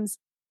sometimes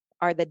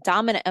are the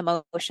dominant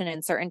emotion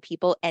in certain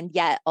people. And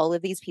yet all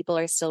of these people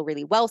are still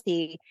really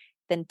wealthy.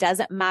 Then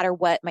doesn't matter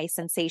what my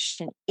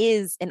sensation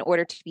is in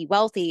order to be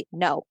wealthy.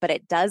 No, but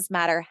it does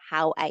matter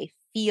how I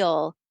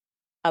feel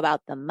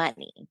about the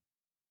money.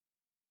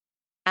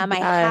 Am I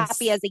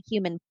happy as a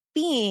human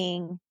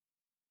being?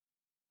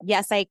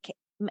 Yes, I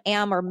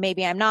am, or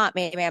maybe I'm not.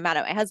 Maybe I'm mad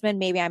at my husband.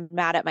 Maybe I'm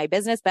mad at my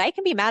business, but I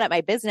can be mad at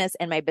my business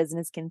and my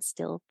business can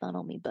still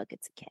funnel me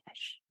buckets of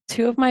cash.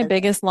 Two of my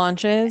biggest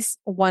launches,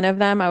 one of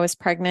them, I was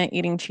pregnant,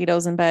 eating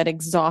Cheetos in bed,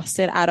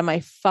 exhausted out of my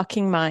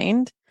fucking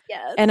mind.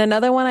 Yes. And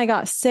another one, I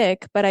got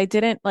sick, but I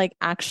didn't like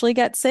actually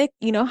get sick.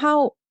 You know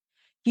how,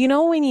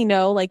 when you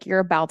know, like you're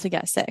about to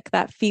get sick,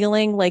 that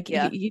feeling like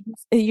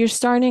you're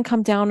starting to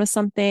come down with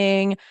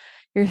something,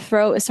 your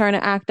throat is starting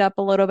to act up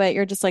a little bit.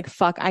 You're just like,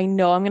 fuck, I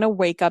know I'm going to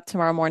wake up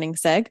tomorrow morning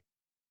sick.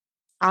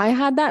 I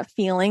had that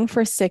feeling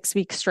for 6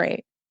 weeks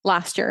straight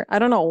last year. I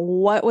don't know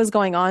what was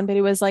going on, but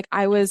it was like,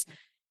 I was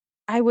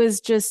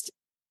just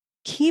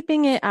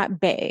keeping it at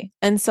bay.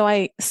 And so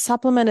I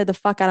supplemented the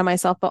fuck out of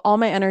myself, but all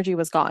my energy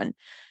was gone.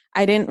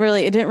 It didn't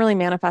really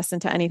manifest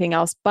into anything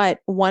else.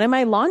 But one of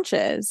my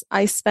launches,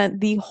 I spent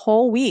the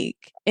whole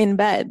week in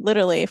bed,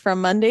 literally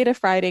from Monday to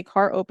Friday,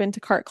 cart open to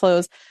cart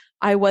close.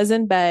 I was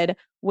in bed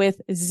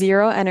with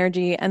zero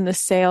energy and the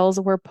sales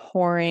were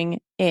pouring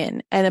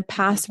in. And a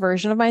past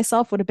version of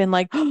myself would have been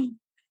like, oh, you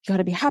got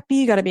to be happy.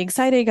 You got to be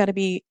excited. You got to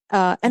be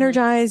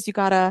energized. You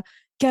got to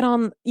get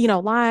on,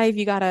 live.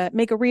 You got to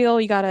make a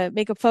reel. You got to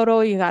make a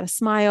photo. You got to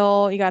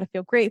smile. You got to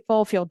feel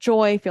grateful, feel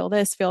joy, feel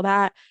this, feel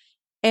that.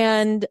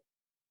 And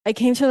I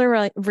came to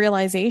the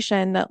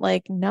realization that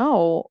like,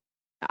 no,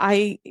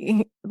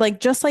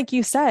 just like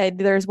you said,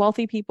 there's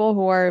wealthy people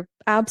who are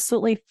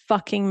absolutely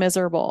fucking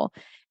miserable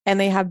and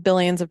they have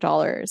billions of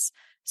dollars.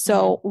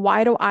 So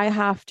why do I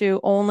have to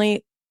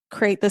only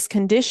create this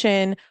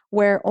condition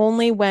where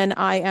only when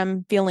I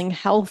am feeling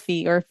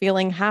healthy or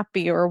feeling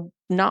happy or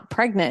not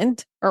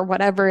pregnant or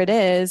whatever it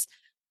is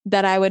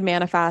that I would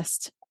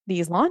manifest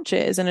these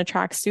launches and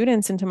attract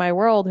students into my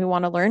world who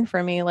want to learn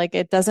from me. Like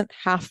it doesn't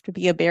have to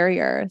be a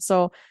barrier.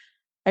 So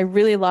I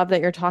really love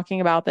that you're talking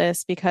about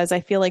this because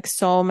I feel like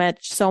so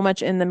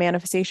much in the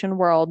manifestation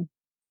world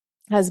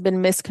has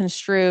been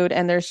misconstrued,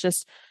 and there's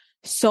just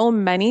so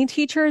many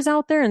teachers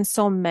out there and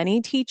so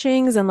many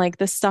teachings, and like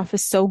this stuff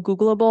is so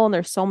Googleable and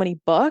there's so many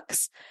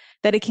books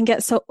that it can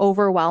get so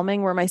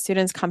overwhelming where my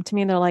students come to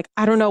me and they're like,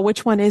 I don't know,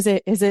 which one is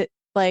it? Is it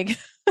like,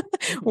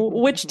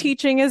 which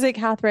teaching is it,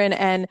 Catherine?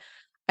 And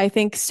I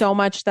think so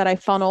much that I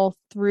funnel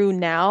through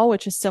now,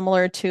 which is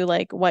similar to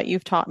like what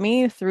you've taught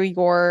me through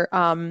your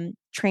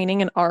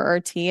training in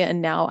RRT.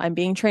 And now I'm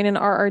being trained in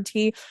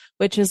RRT,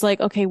 which is like,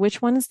 okay,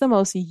 which one is the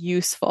most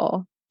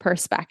useful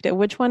perspective?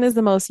 Which one is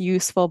the most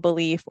useful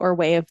belief or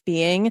way of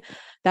being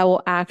that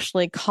will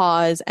actually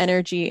cause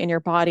energy in your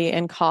body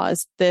and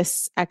cause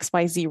this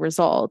XYZ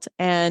result?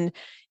 And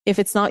if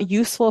it's not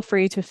useful for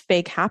you to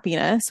fake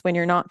happiness when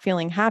you're not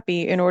feeling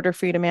happy in order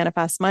for you to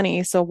manifest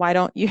money, so why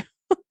don't you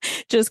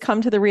just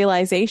come to the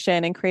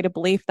realization and create a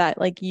belief that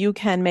like you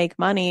can make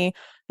money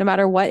no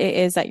matter what it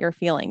is that you're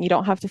feeling? You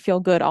don't have to feel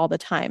good all the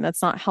time.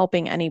 That's not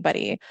helping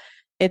anybody.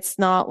 It's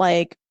not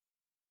like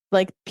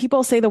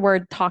people say the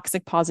word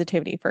toxic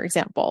positivity, for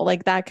example,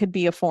 like that could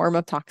be a form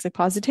of toxic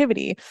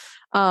positivity.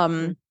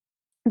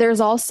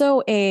 There's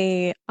also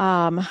let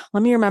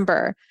me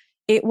remember.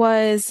 It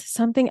was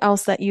something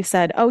else that you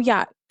said. Oh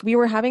yeah. We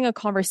were having a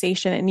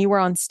conversation and you were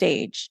on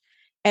stage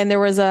and there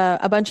was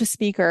a bunch of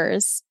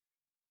speakers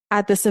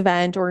at this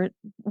event or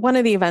one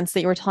of the events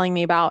that you were telling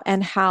me about,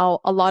 and how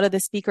a lot of the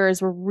speakers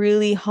were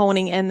really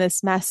honing in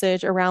this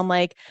message around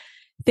like,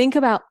 think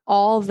about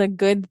all the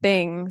good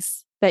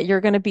things that you're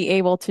going to be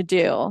able to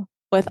do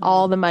with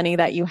all the money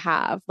that you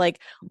have, like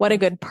what a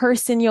good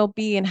person you'll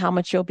be and how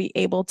much you'll be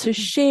able to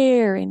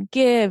share and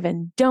give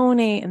and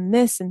donate and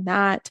this and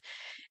that.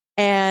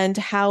 And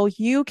how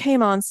you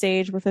came on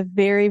stage with a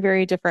very,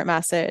 very different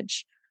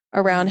message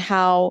around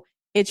how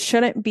it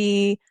shouldn't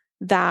be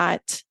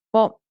that,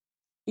 well,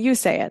 you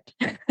say it.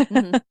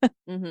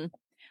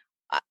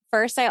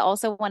 First, I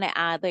also want to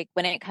add, like,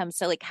 when it comes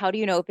to like, how do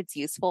you know if it's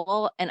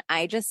useful? And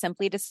I just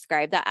simply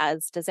describe that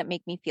as, does it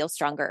make me feel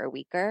stronger or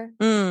weaker?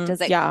 Does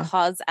it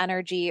cause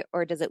energy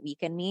or does it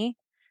weaken me?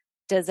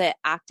 Does it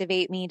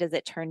activate me? Does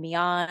it turn me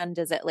on?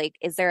 Does it like,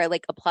 is there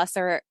like a plus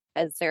or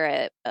is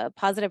there a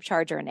positive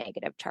charge or a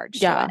negative charge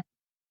to it?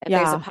 If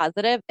there's a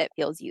positive, it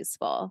feels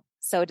useful.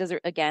 So does it,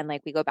 again,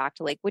 like we go back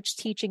to like, which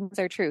teachings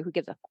are true? Who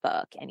gives a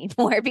fuck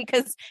anymore?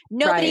 Because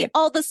nobody,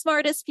 all the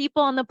smartest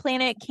people on the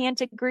planet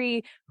can't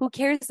agree. Who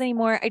cares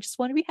anymore? I just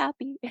want to be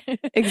happy.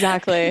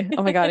 Exactly.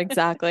 Oh my God,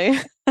 exactly.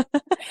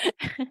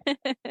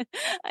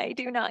 I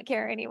do not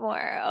care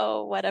anymore.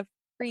 Oh, what a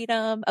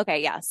freedom.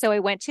 Okay. Yeah. So I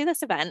went to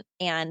this event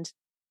and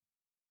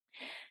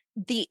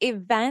the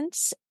event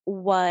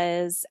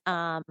was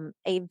a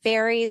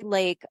very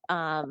like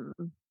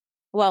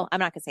well, I'm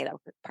not going to say that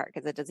part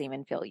because it doesn't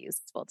even feel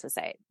useful to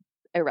say,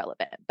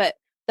 irrelevant. But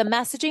the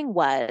messaging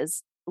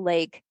was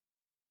like,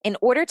 in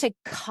order to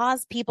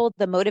cause people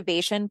the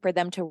motivation for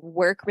them to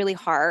work really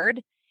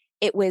hard,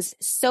 it was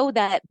so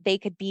that they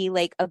could be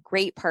like a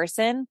great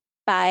person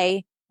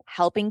by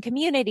helping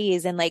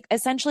communities and like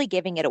essentially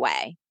giving it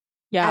away.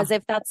 Yeah. As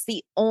if that's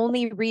the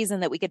only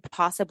reason that we could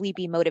possibly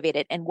be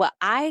motivated. And what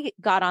I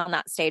got on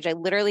that stage, I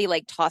literally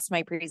like tossed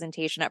my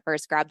presentation at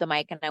first, grabbed the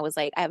mic, and I was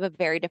like, I have a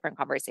very different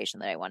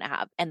conversation that I want to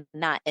have. And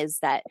that is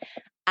that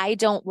I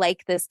don't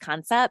like this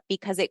concept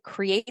because it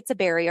creates a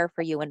barrier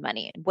for you and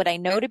money. What I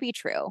know to be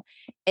true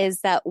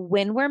is that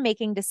when we're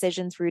making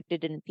decisions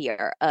rooted in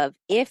fear of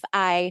if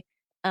I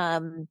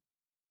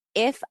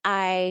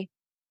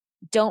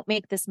don't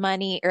make this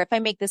money, or if I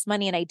make this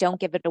money and I don't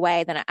give it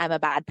away, then I'm a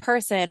bad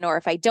person. Or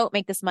if I don't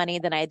make this money,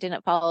 then I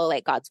didn't follow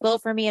like God's will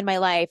for me in my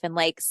life. And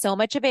like so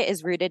much of it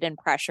is rooted in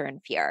pressure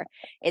and fear.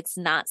 It's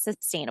not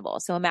sustainable.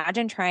 So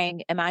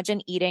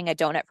imagine eating a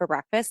donut for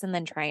breakfast and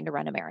then trying to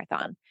run a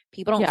marathon.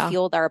 People don't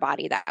fuel their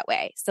body that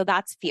way. So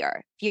that's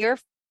fear. Fear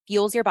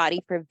fuels your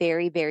body for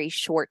very, very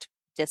short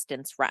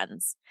distance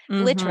runs.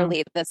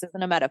 Literally, this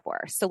isn't a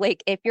metaphor. So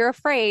like if you're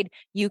afraid,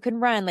 you can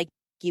run, like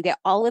you get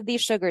all of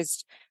these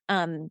sugars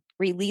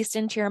released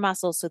into your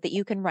muscles so that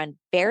you can run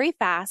very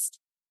fast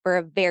for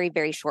a very,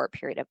 very short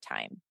period of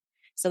time.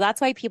 So that's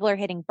why people are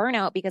hitting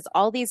burnout, because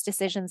all these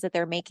decisions that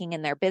they're making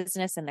in their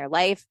business and their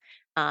life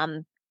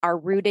are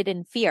rooted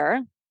in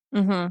fear.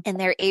 And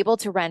they're able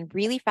to run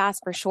really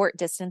fast for short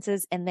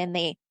distances. And then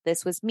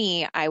this was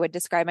me, I would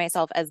describe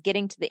myself as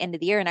getting to the end of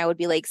the year and I would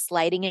be like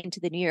sliding into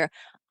the new year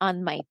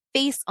on my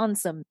face on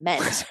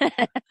cement. And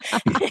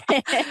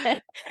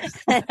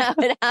I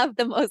would have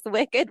the most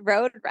wicked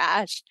road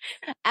rash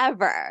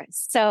ever.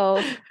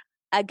 So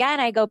again,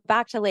 I go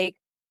back to like,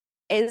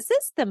 is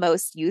this the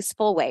most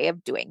useful way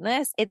of doing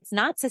this? It's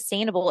not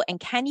sustainable. And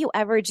can you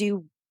ever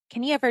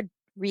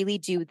really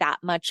do that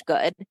much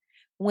good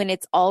when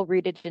it's all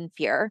rooted in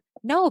fear?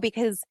 No,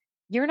 because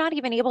you're not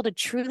even able to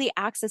truly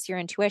access your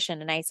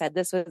intuition. And I said,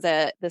 this was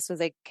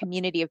a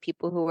community of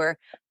people who were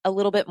a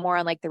little bit more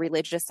on like the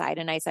religious side.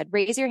 And I said,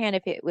 raise your hand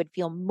if it would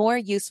feel more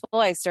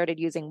useful. I started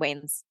using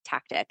Wayne's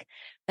tactic.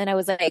 And I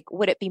was like,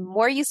 would it be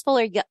more useful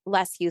or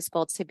less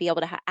useful to be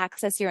able to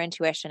access your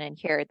intuition and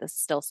hear the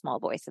still small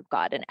voice of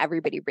God? And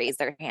everybody raised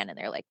their hand and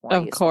they're like, more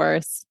Of useful.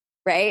 course.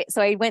 Right.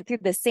 So I went through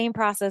the same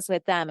process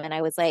with them. And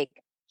I was like,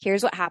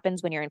 here's what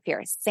happens when you're in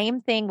fear. Same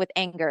thing with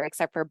anger,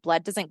 except for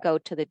blood doesn't go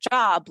to the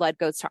jaw, blood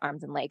goes to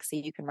arms and legs, so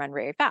you can run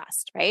very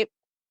fast, right?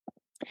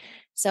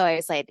 So I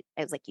was like,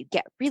 you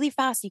get really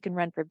fast, you can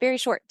run for very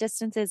short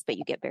distances, but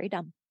you get very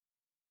dumb.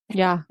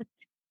 Yeah.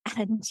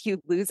 And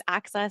you lose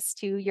access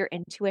to your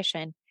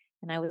intuition.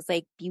 And I was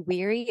like, be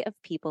wary of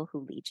people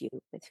who lead you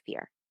with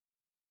fear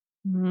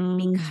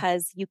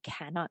because you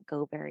cannot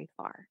go very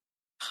far.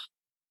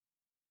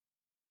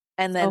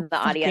 And then the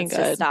audience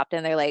just stopped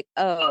and they're like,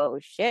 oh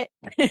shit.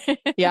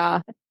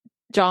 Yeah.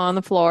 Jaw on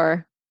the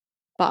floor.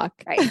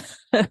 Fuck. Right.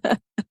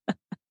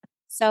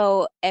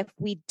 So if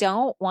we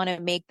don't want to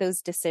make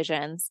those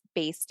decisions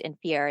based in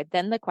fear,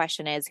 then the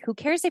question is, who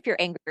cares if you're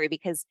angry?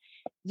 Because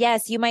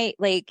yes, you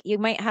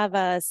might have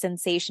a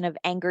sensation of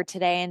anger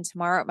today and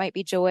tomorrow it might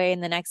be joy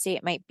and the next day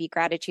it might be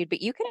gratitude,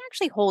 but you can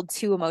actually hold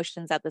two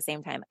emotions at the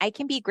same time. I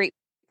can be grateful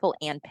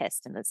and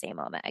pissed in the same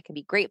moment. I can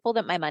be grateful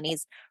that my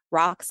money's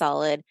rock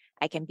solid.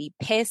 I can be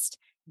pissed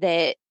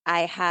that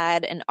I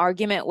had an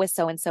argument with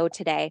so-and-so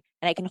today,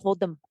 and I can hold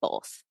them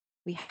both.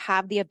 We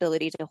have the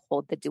ability to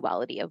hold the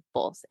duality of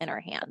both in our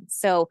hands.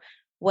 So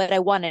what I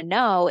want to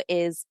know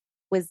is,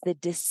 was the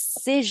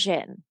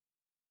decision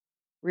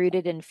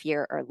rooted in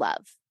fear or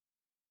love?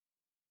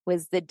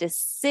 Was the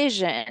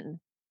decision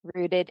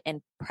rooted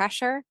in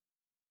pressure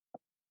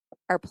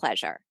or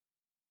pleasure?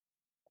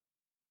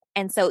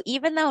 And so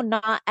even though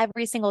not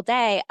every single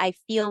day I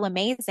feel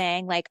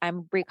amazing, like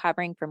I'm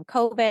recovering from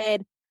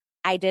COVID,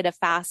 I did a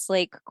fast,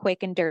 like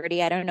quick and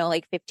dirty, I don't know,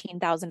 like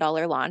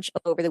 $15,000 launch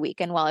over the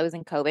weekend while I was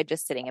in COVID,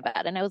 just sitting in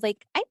bed. And I was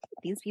like, I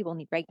think these people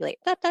need to regulate.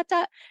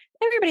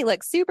 Everybody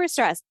looks super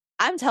stressed.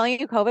 I'm telling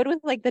you, COVID was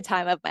like the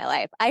time of my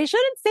life. I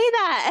shouldn't say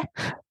that.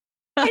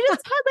 I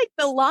just had like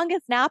the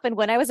longest nap. And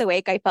when I was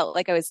awake, I felt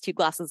like I was 2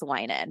 glasses of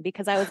wine in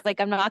because I was like,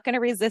 I'm not going to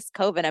resist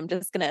COVID.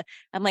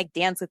 I'm like,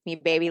 dance with me,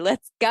 baby.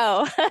 Let's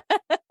go.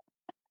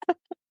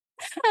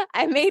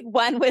 I made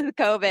one with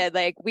COVID.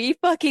 Like we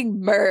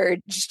fucking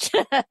merged.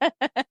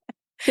 I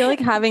feel like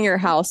having your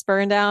house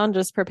burn down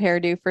just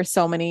prepared you for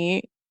so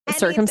many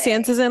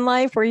circumstances in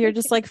life where you're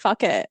just like,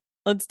 fuck it.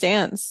 Let's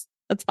dance.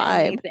 Let's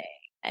vibe.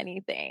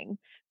 Anything.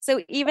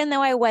 So even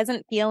though I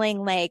wasn't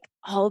feeling like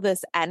all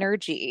this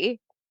energy,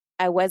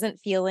 I wasn't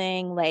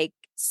feeling like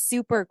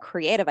super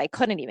creative. I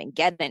couldn't even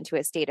get into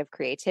a state of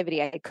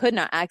creativity. I could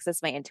not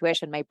access my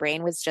intuition. My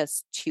brain was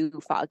just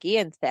too foggy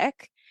and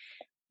thick.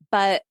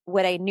 But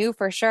what I knew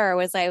for sure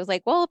was I was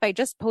like, well, if I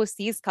just post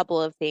these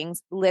couple of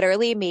things,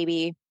 literally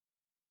maybe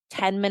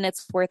 10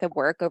 minutes worth of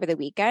work over the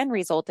weekend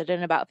resulted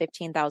in about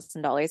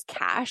 $15,000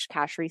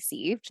 cash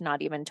received,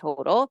 not even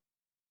total,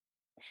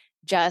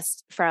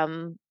 just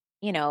from,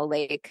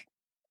 like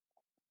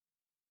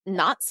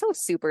not so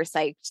super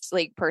psyched,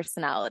 like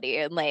personality.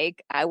 And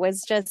like,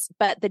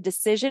 but the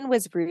decision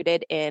was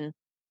rooted in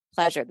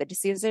pleasure.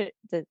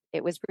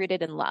 It was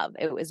rooted in love.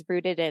 It was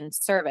rooted in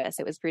service.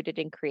 It was rooted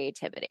in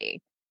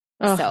creativity.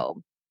 Ugh.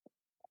 So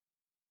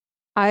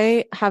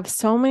I have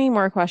so many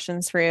more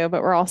questions for you,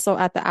 but we're also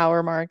at the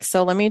hour mark.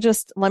 So let me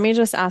just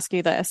ask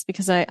you this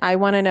because I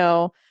want to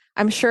know,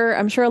 I'm sure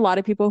a lot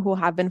of people who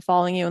have been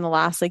following you in the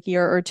last like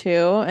year or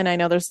two, and I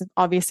know there's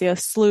obviously a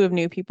slew of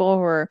new people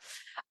who are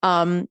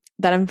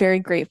that I'm very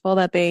grateful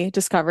that they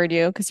discovered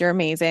you because you're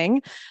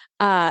amazing.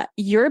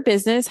 Your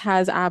business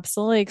has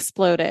absolutely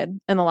exploded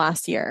in the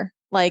last year.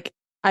 Like,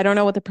 I don't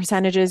know what the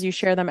percentage is. You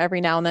share them every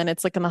now and then.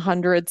 It's like in the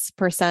hundreds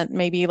percent,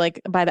 maybe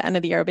like by the end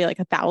of the year, it'll be like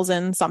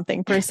 1,000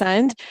 something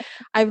percent.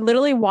 I've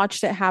literally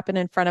watched it happen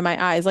in front of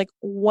my eyes. Like,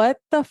 what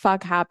the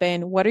fuck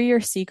happened? What are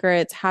your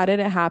secrets? How did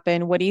it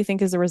happen? What do you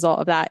think is the result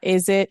of that?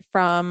 Is it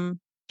from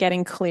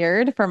getting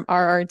cleared from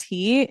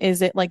RRT?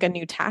 Is it like a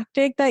new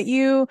tactic that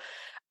you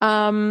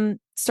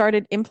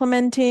started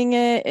implementing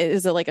it?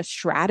 Is it like a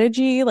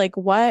strategy? Like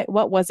what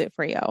was it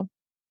for you?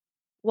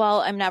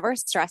 Well, I'm never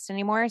stressed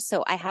anymore.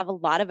 So I have a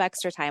lot of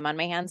extra time on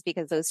my hands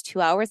because those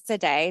 2 hours a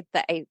day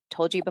that I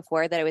told you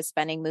before that I was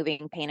spending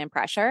moving pain and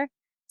pressure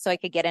so I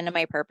could get into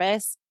my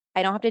purpose,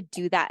 I don't have to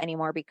do that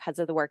anymore because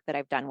of the work that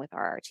I've done with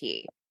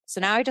RRT. So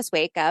now I just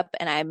wake up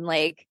and I'm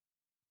like,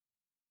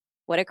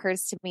 what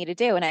occurs to me to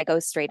do? And I go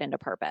straight into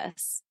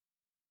purpose.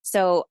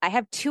 So I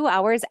have 2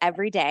 hours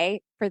every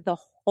day for the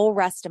whole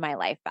rest of my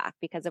life back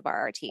because of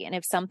RRT. And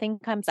if something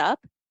comes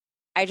up,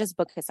 I just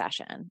book a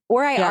session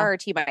or I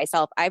RRT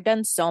myself. I've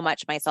done so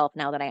much myself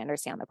now that I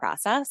understand the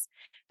process.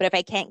 But if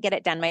I can't get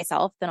it done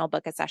myself, then I'll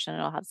book a session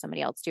and I'll have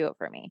somebody else do it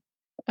for me.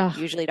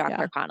 Usually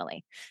Dr.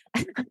 Connolly,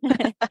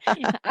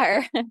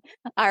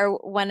 our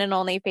one and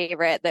only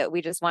favorite that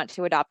we just want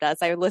to adopt us.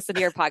 I listened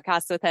to your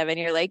podcast with him and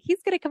you're like,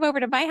 he's going to come over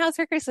to my house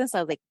for Christmas.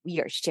 I was like,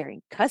 we are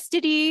sharing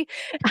custody.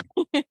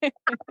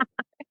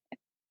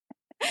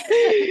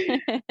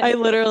 I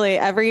literally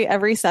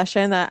every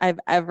session that I've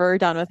ever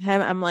done with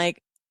him, I'm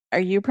like, are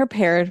you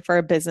prepared for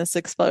a business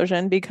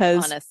explosion?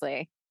 Because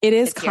Honestly, it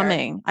is it's here.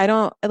 coming. I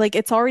don't like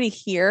it's already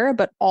here,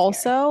 but It's here.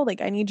 also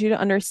like I need you to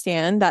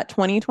understand that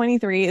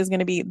 2023 is going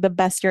to be the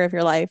best year of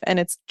your life and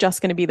it's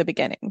just going to be the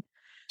beginning.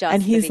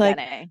 And Just the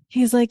beginning.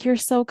 he's like, you're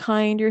so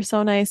kind, you're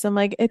so nice. I'm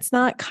like, it's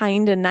not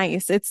kind and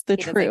nice, it's the He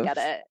doesn't truth, get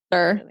it. He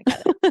sir. doesn't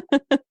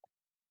get it.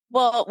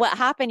 Well, what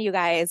happened, you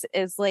guys,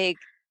 is like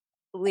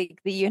the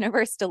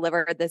universe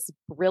delivered this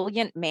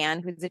brilliant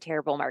man who's a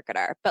terrible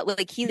marketer, but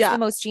like he's Yeah, the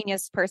most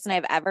genius person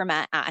I've ever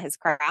met at his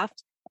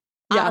craft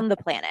yeah, on the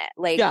planet.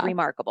 Like yeah.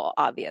 remarkable,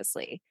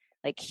 obviously.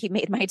 Like he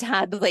made my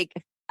dad like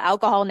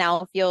alcohol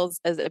now feels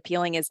as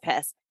appealing as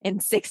piss in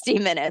 60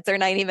 minutes or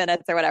 90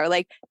 minutes or whatever.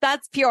 Like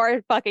that's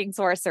pure fucking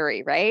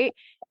sorcery, right?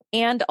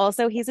 And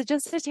also he's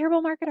just a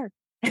terrible marketer.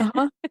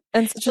 Uh-huh.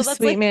 And such So a that's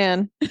sweet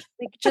man.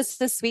 like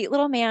just a sweet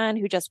little man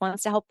who just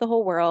wants to help the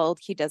whole world.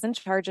 He doesn't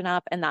charge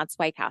enough. And that's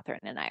why Catherine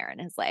and I are in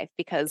his life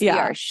because we Yeah.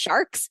 are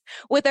sharks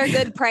with our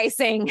good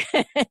pricing.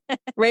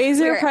 Raise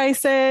your We're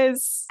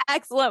prices.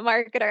 excellent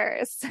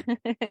marketers.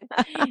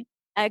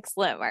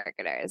 Excellent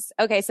marketers.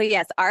 Okay. So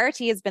yes,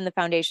 RRT has been the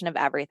foundation of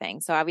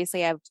everything. So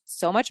obviously I have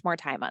so much more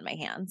time on my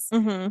hands.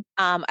 Mm-hmm.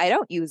 I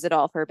don't use it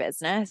all for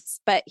business,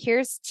 but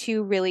here's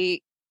two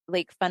really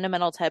like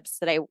fundamental tips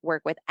that I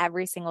work with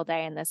every single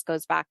day. And this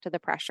goes back to the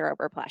pressure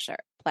over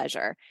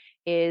pleasure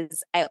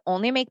is I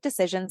only make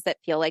decisions that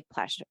feel like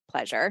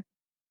pleasure.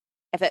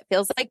 If it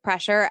feels like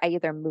pressure, I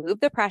either move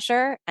the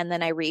pressure and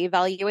then I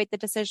reevaluate the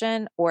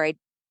decision or I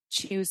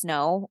choose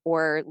no,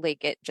 or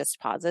like it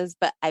just pauses,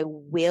 but I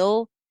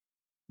will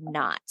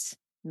not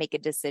make a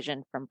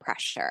decision from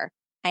pressure.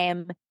 I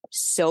am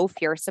so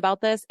fierce about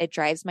this. It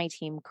drives my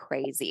team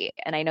crazy.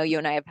 And I know you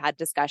and I have had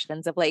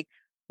discussions of like,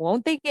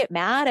 won't they get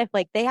mad if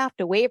like they have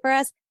to wait for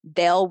us?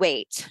 They'll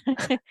wait.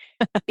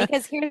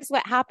 Because here's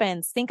what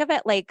happens. Think of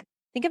it like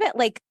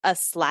a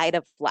slide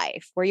of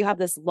life where you have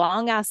this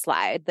long ass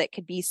slide that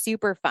could be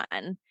super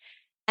fun.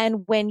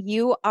 And when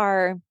you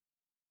are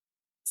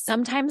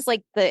sometimes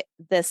like the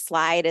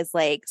slide is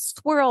like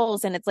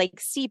swirls and it's like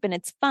steep and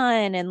it's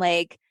fun and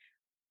like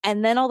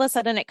and then all of a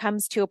sudden it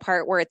comes to a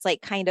part where it's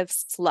like kind of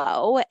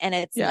slow and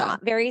it's Yeah.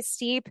 not very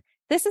steep.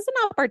 This is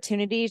an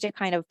opportunity to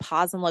kind of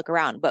pause and look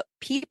around, but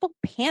people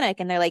panic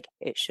and they're like,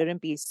 it shouldn't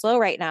be slow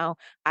right now.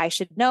 I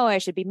should know, I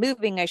should be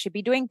moving, I should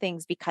be doing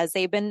things because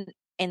they've been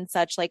in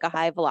such like a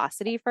high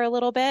velocity for a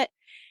little bit.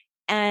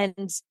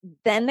 And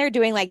then they're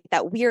doing like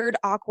that weird,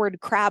 awkward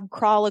crab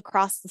crawl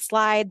across the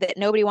slide that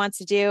nobody wants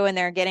to do. And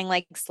they're getting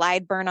like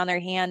slide burn on their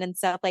hand and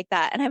stuff like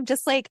that. And I'm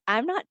just like,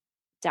 I'm not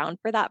down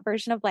for that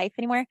version of life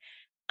anymore.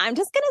 I'm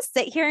just going to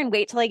sit here and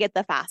wait till I get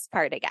the fast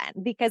part again,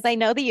 because I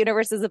know the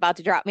universe is about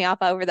to drop me off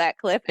over that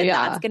cliff and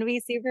that's going to be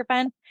super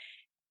fun.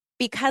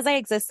 Because I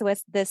exist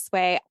this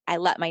way, I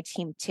let my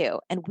team too.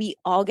 And we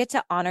all get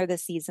to honor the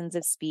seasons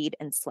of speed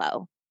and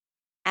slow.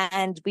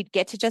 And we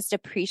get to just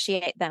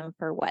appreciate them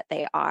for what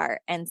they are.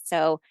 And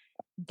so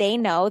they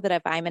know that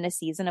if I'm in a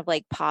season of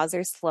like pause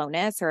or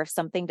slowness, or if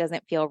something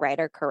doesn't feel right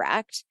or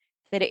correct,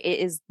 that it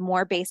is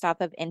more based off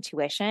of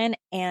intuition,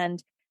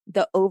 and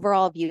the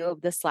overall view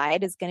of the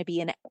slide is going to be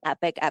an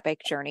epic,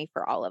 epic journey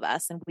for all of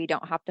us. And we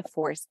don't have to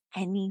force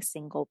any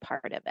single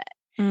part of it.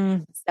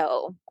 Mm.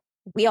 So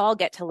we all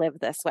get to live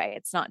this way.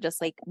 It's not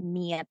just like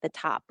me at the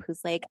top who's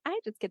like, I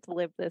just get to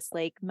live this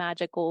like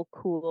magical,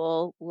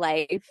 cool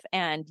life.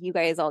 And you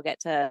guys all get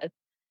to,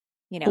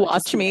 you know,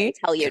 Watch me.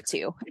 tell you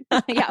to.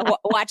 Yeah,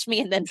 watch me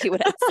and then see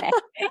what I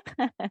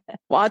say.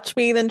 Watch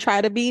me, then try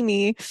to be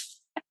me.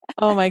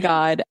 Oh my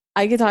God.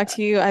 I could talk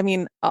to you. I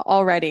mean,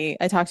 already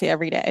I talk to you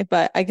every day,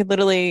 but we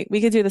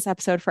could do this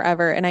episode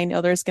forever. And I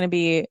know there's going to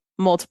be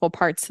multiple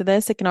parts to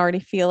this. I can already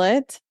feel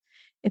it.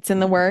 It's in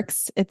the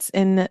works. It's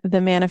in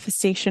the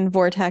manifestation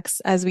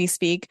vortex as we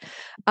speak.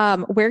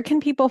 Where can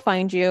people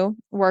find you,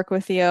 work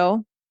with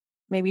you?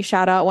 Maybe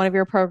shout out one of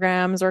your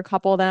programs or a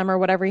couple of them or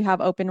whatever you have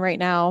open right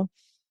now.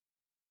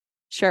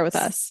 Share with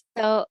us.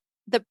 So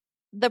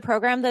the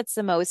program that's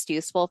the most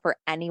useful for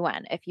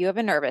anyone, if you have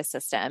a nervous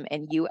system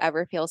and you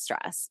ever feel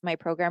stress, my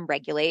program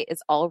Regulate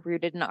is all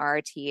rooted in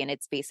RRT, and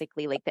it's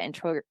basically like the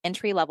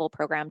entry level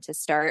program to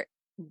start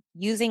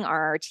using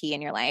RRT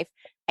in your life.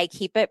 I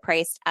keep it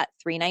priced at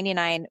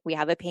 $399. We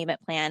have a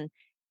payment plan,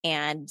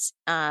 and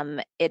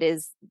it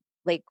is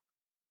like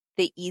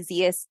the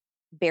easiest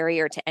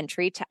barrier to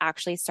entry to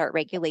actually start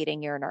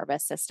regulating your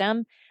nervous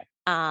system.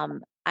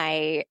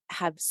 I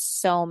have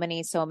so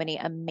many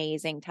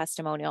amazing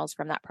testimonials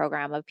from that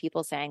program of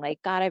people saying like,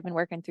 God, I've been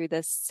working through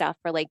this stuff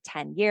for like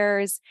 10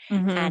 years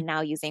and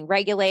now using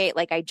Regulate,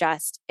 like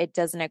it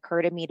doesn't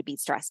occur to me to be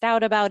stressed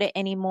out about it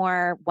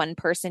anymore. One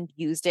person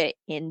used it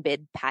in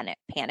mid panic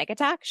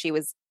attack. She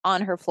was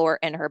on her floor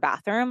in her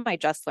bathroom. I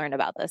just learned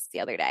about this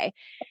the other day.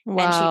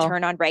 Wow. And she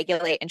turned on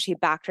Regulate and she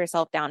backed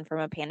herself down from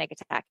a panic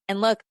attack.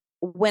 And look,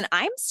 when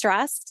I'm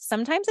stressed,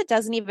 sometimes it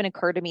doesn't even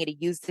occur to me to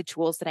use the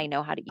tools that I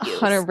know how to use.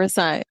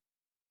 100%.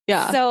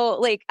 Yeah. So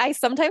like, I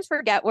sometimes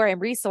forget where I'm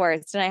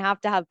resourced and I have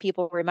to have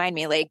people remind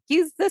me, like,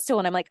 use this tool.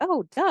 And I'm like,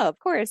 oh, duh, of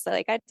course.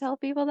 Like I tell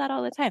people that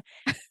all the time.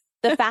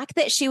 The fact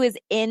that she was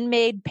in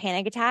mid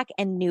panic attack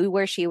and knew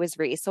where she was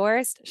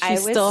resourced, She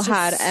still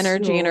had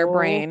energy in her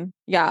brain.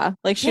 Yeah.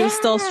 Like she was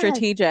still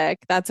strategic.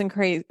 That's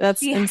insane.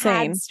 She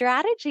had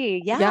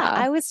strategy. Yeah.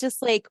 I was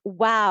just like,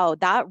 wow,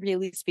 that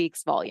really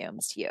speaks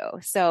volumes to you.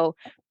 So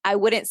I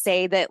wouldn't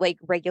say that like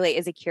Regulate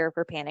is a cure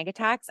for panic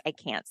attacks. I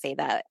can't say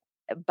that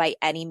by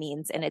any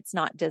means. And it's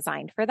not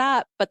designed for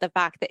that. But the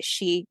fact that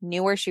she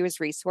knew where she was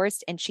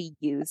resourced and she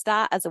used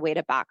that as a way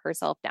to back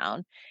herself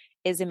down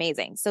is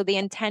amazing. So the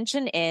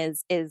intention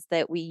is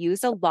that we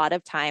use a lot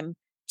of time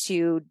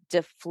to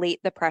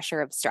deflate the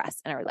pressure of stress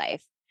in our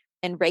life.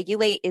 And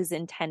Regulate is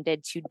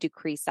intended to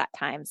decrease that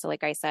time. So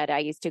like I said, I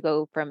used to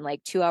go from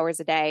like 2 hours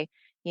a day,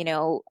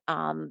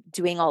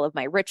 doing all of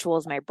my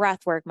rituals, my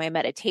breath work, my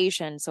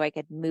meditation, so I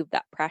could move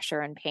that pressure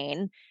and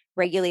pain.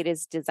 Regulate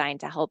is designed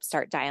to help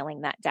start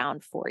dialing that down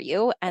for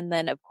you. And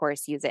then of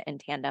course, use it in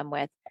tandem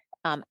with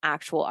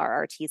actual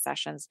RRT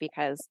sessions,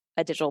 because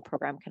a digital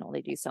program can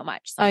only do so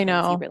much. Sometimes I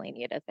know you really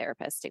need a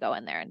therapist to go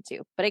in there and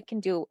do, but it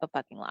can do a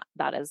fucking lot.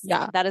 That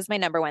is my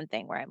number one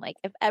thing where I'm like,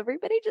 if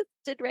everybody just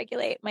did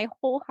Regulate, my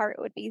whole heart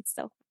would be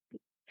so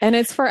happy. And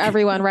it's for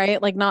everyone, right?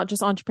 Like not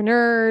just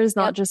entrepreneurs,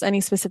 not just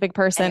any specific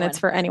person. Anyone. It's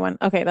for anyone.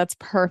 Okay. That's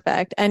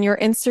perfect. And your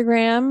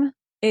Instagram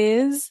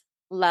is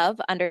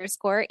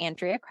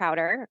love_Andrea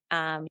Crowder.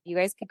 You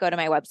guys could go to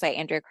my website,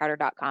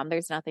 AndreaCrowder.com.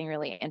 There's nothing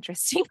really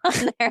interesting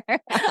on there.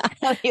 I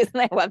don't use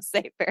my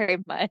website very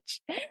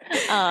much.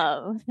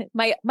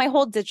 My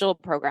whole digital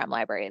program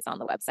library is on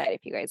the website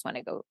if you guys want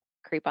to go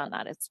creep on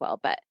that as well.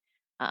 But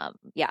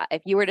yeah,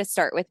 if you were to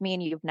start with me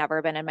and you've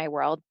never been in my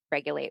world,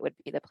 Regulate would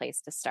be the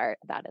place to start.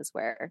 That is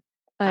where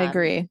I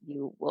agree.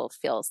 You will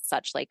feel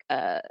such like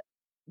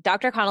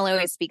Dr. Connolly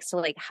always speaks to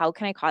like, how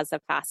can I cause the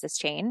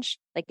fastest change?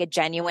 Like a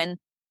genuine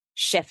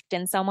shift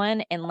in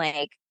someone in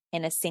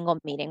a single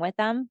meeting with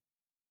them.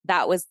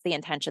 That was the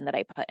intention that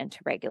I put into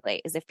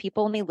Regulate, is if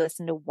people only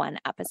listen to one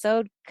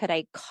episode, could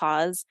I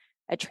cause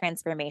a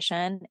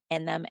transformation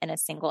in them in a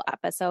single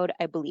episode?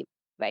 I believe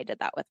I did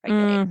that with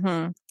Regulate.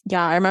 Mm-hmm.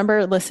 Yeah. I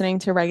remember listening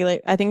to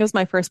Regulate. I think it was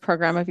my first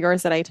program of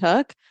yours that I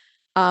took.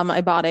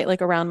 I bought it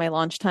like around my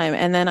launch time.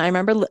 And then I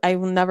remember, I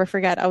will never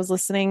forget, I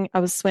was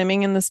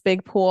swimming in this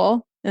big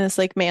pool in this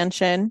like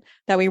mansion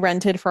that we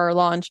rented for our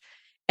launch.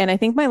 And I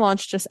think my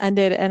launch just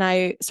ended and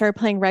I started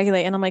playing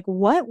Regulate and I'm like,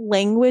 what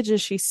language is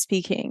she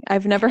speaking?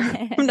 I've never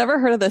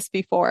heard of this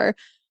before.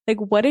 Like,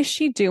 what is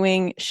she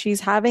doing?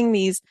 She's having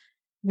these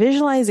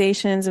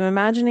visualizations. I'm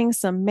imagining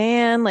some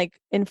man like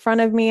in front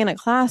of me in a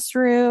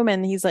classroom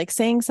and he's like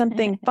saying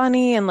something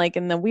funny and like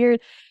in the weird.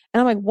 And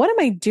I'm like, what am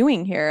I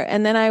doing here?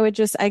 And then I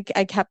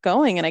kept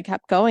going and I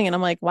kept going. And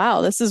I'm like,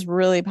 wow, this is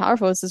really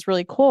powerful. This is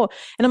really cool.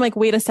 And I'm like,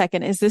 wait a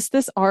second, is this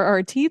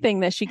RRT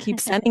thing that she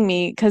keeps sending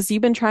me? Because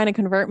you've been trying to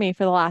convert me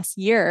for the last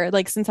year.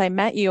 Like since I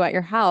met you at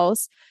your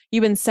house,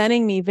 you've been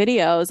sending me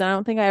videos. And I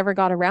don't think I ever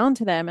got around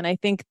to them. And I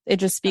think it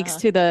just speaks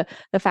to the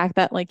fact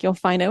that like, you'll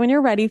find it when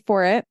you're ready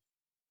for it.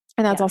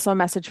 And that's also a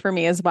message for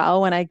me as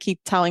well. When I keep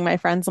telling my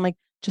friends, I'm like,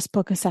 just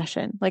book a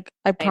session. Like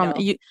I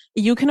promise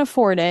you can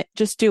afford it.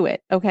 Just do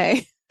it.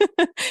 Okay.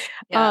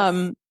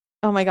 Yes.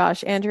 Oh my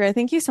gosh, Andrea,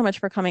 thank you so much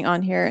for coming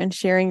on here and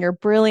sharing your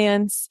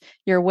brilliance,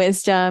 your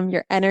wisdom,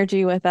 your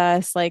energy with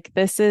us. Like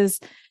this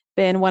has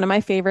been one of my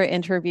favorite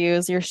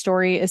interviews. Your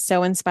story is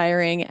so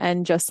inspiring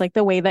and just like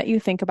the way that you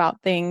think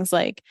about things,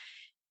 like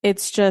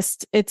it's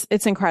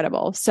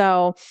incredible.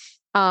 So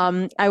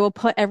I will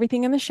put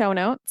everything in the show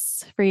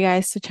notes for you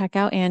guys to check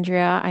out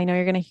Andrea. I know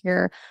you're going to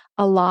hear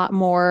a lot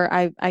more.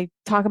 I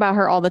talk about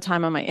her all the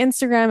time on my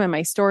Instagram and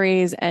my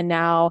stories. And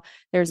now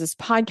there's this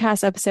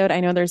podcast episode. I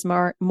know there's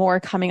more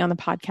coming on the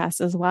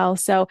podcast as well.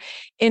 So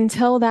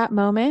until that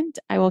moment,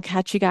 I will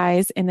catch you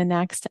guys in the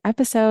next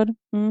episode.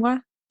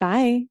 Mwah.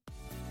 Bye.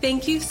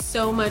 Thank you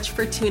so much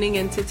for tuning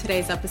into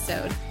today's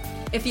episode.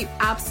 If you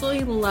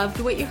absolutely loved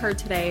what you heard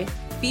today,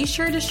 be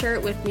sure to share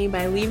it with me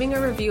by leaving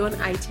a review on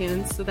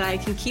iTunes so that I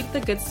can keep the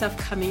good stuff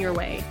coming your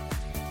way.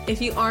 If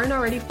you aren't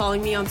already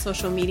following me on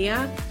social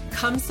media,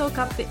 come soak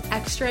up the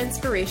extra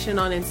inspiration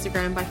on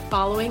Instagram by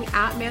following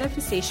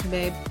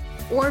 @ManifestationBabe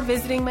or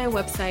visiting my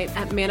website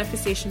at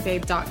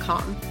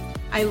manifestationbabe.com.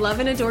 I love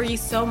and adore you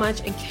so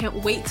much and can't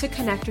wait to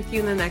connect with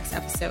you in the next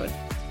episode.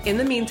 In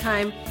the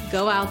meantime,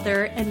 go out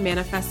there and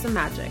manifest some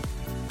magic.